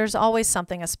 there's always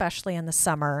something, especially in the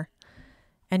summer.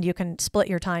 And you can split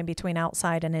your time between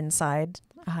outside and inside.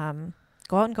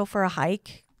 Go out and go for a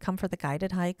hike. Come for the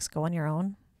guided hikes. Go on your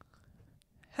own.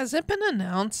 Has it been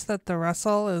announced that the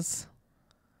Russell is...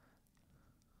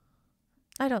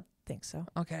 I don't think so.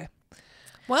 Okay.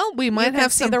 Well, we might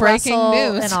have some the breaking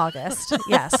Russell news in August.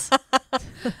 Yes.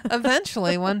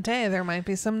 Eventually, one day, there might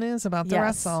be some news about the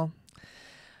Russell.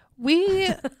 We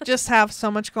just have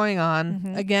so much going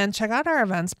on. Again, check out our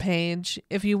events page.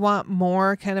 If you want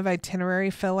more kind of itinerary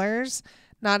fillers,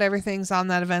 not everything's on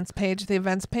that events page. The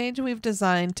events page we've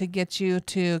designed to get you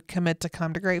to commit to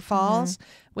come to Great Falls.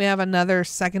 We have another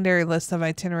secondary list of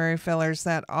itinerary fillers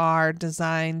that are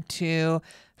designed to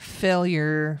fill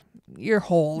your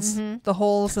holes, the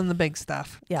holes and the big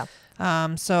stuff. Yeah.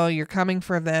 So you're coming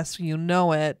for this, you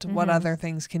know it. What other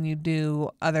things can you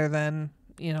do other than...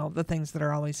 the things that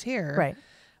are always here. Right.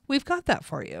 We've got that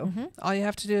for you. All you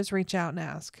have to do is reach out and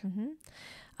ask.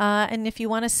 And if you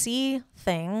want to see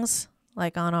things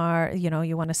like on our,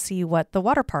 you want to see what the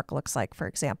water park looks like, for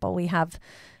example, we have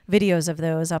videos of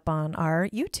those up on our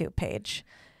YouTube page.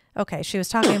 Okay. She was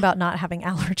talking about not having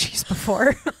allergies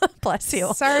before. Bless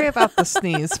you. Sorry about the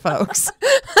sneeze, folks.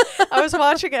 I was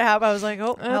watching it happen. I was like,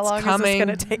 how long is this going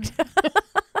to take?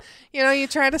 You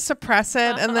try to suppress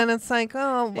it, and then it's like,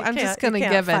 I'm just going to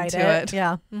give into it.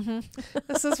 Yeah.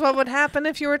 This is what would happen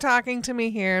if you were talking to me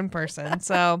here in person.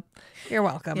 So you're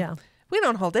welcome. Yeah. We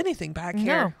don't hold anything back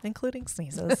here. No, including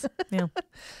sneezes. Yeah.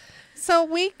 So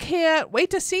we can't wait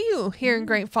to see you here in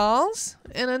Great Falls.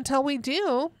 And until we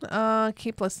do,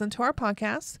 keep listening to our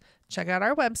podcast. Check out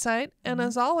our website. And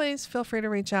as always, feel free to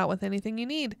reach out with anything you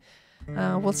need.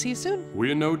 We'll see you soon.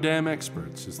 We're No Dam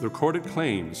Experts is the recorded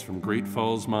claims from Great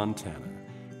Falls, Montana,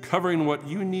 covering what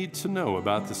you need to know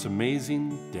about this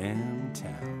amazing damn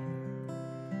town.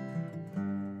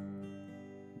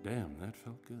 Damn, that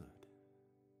felt good.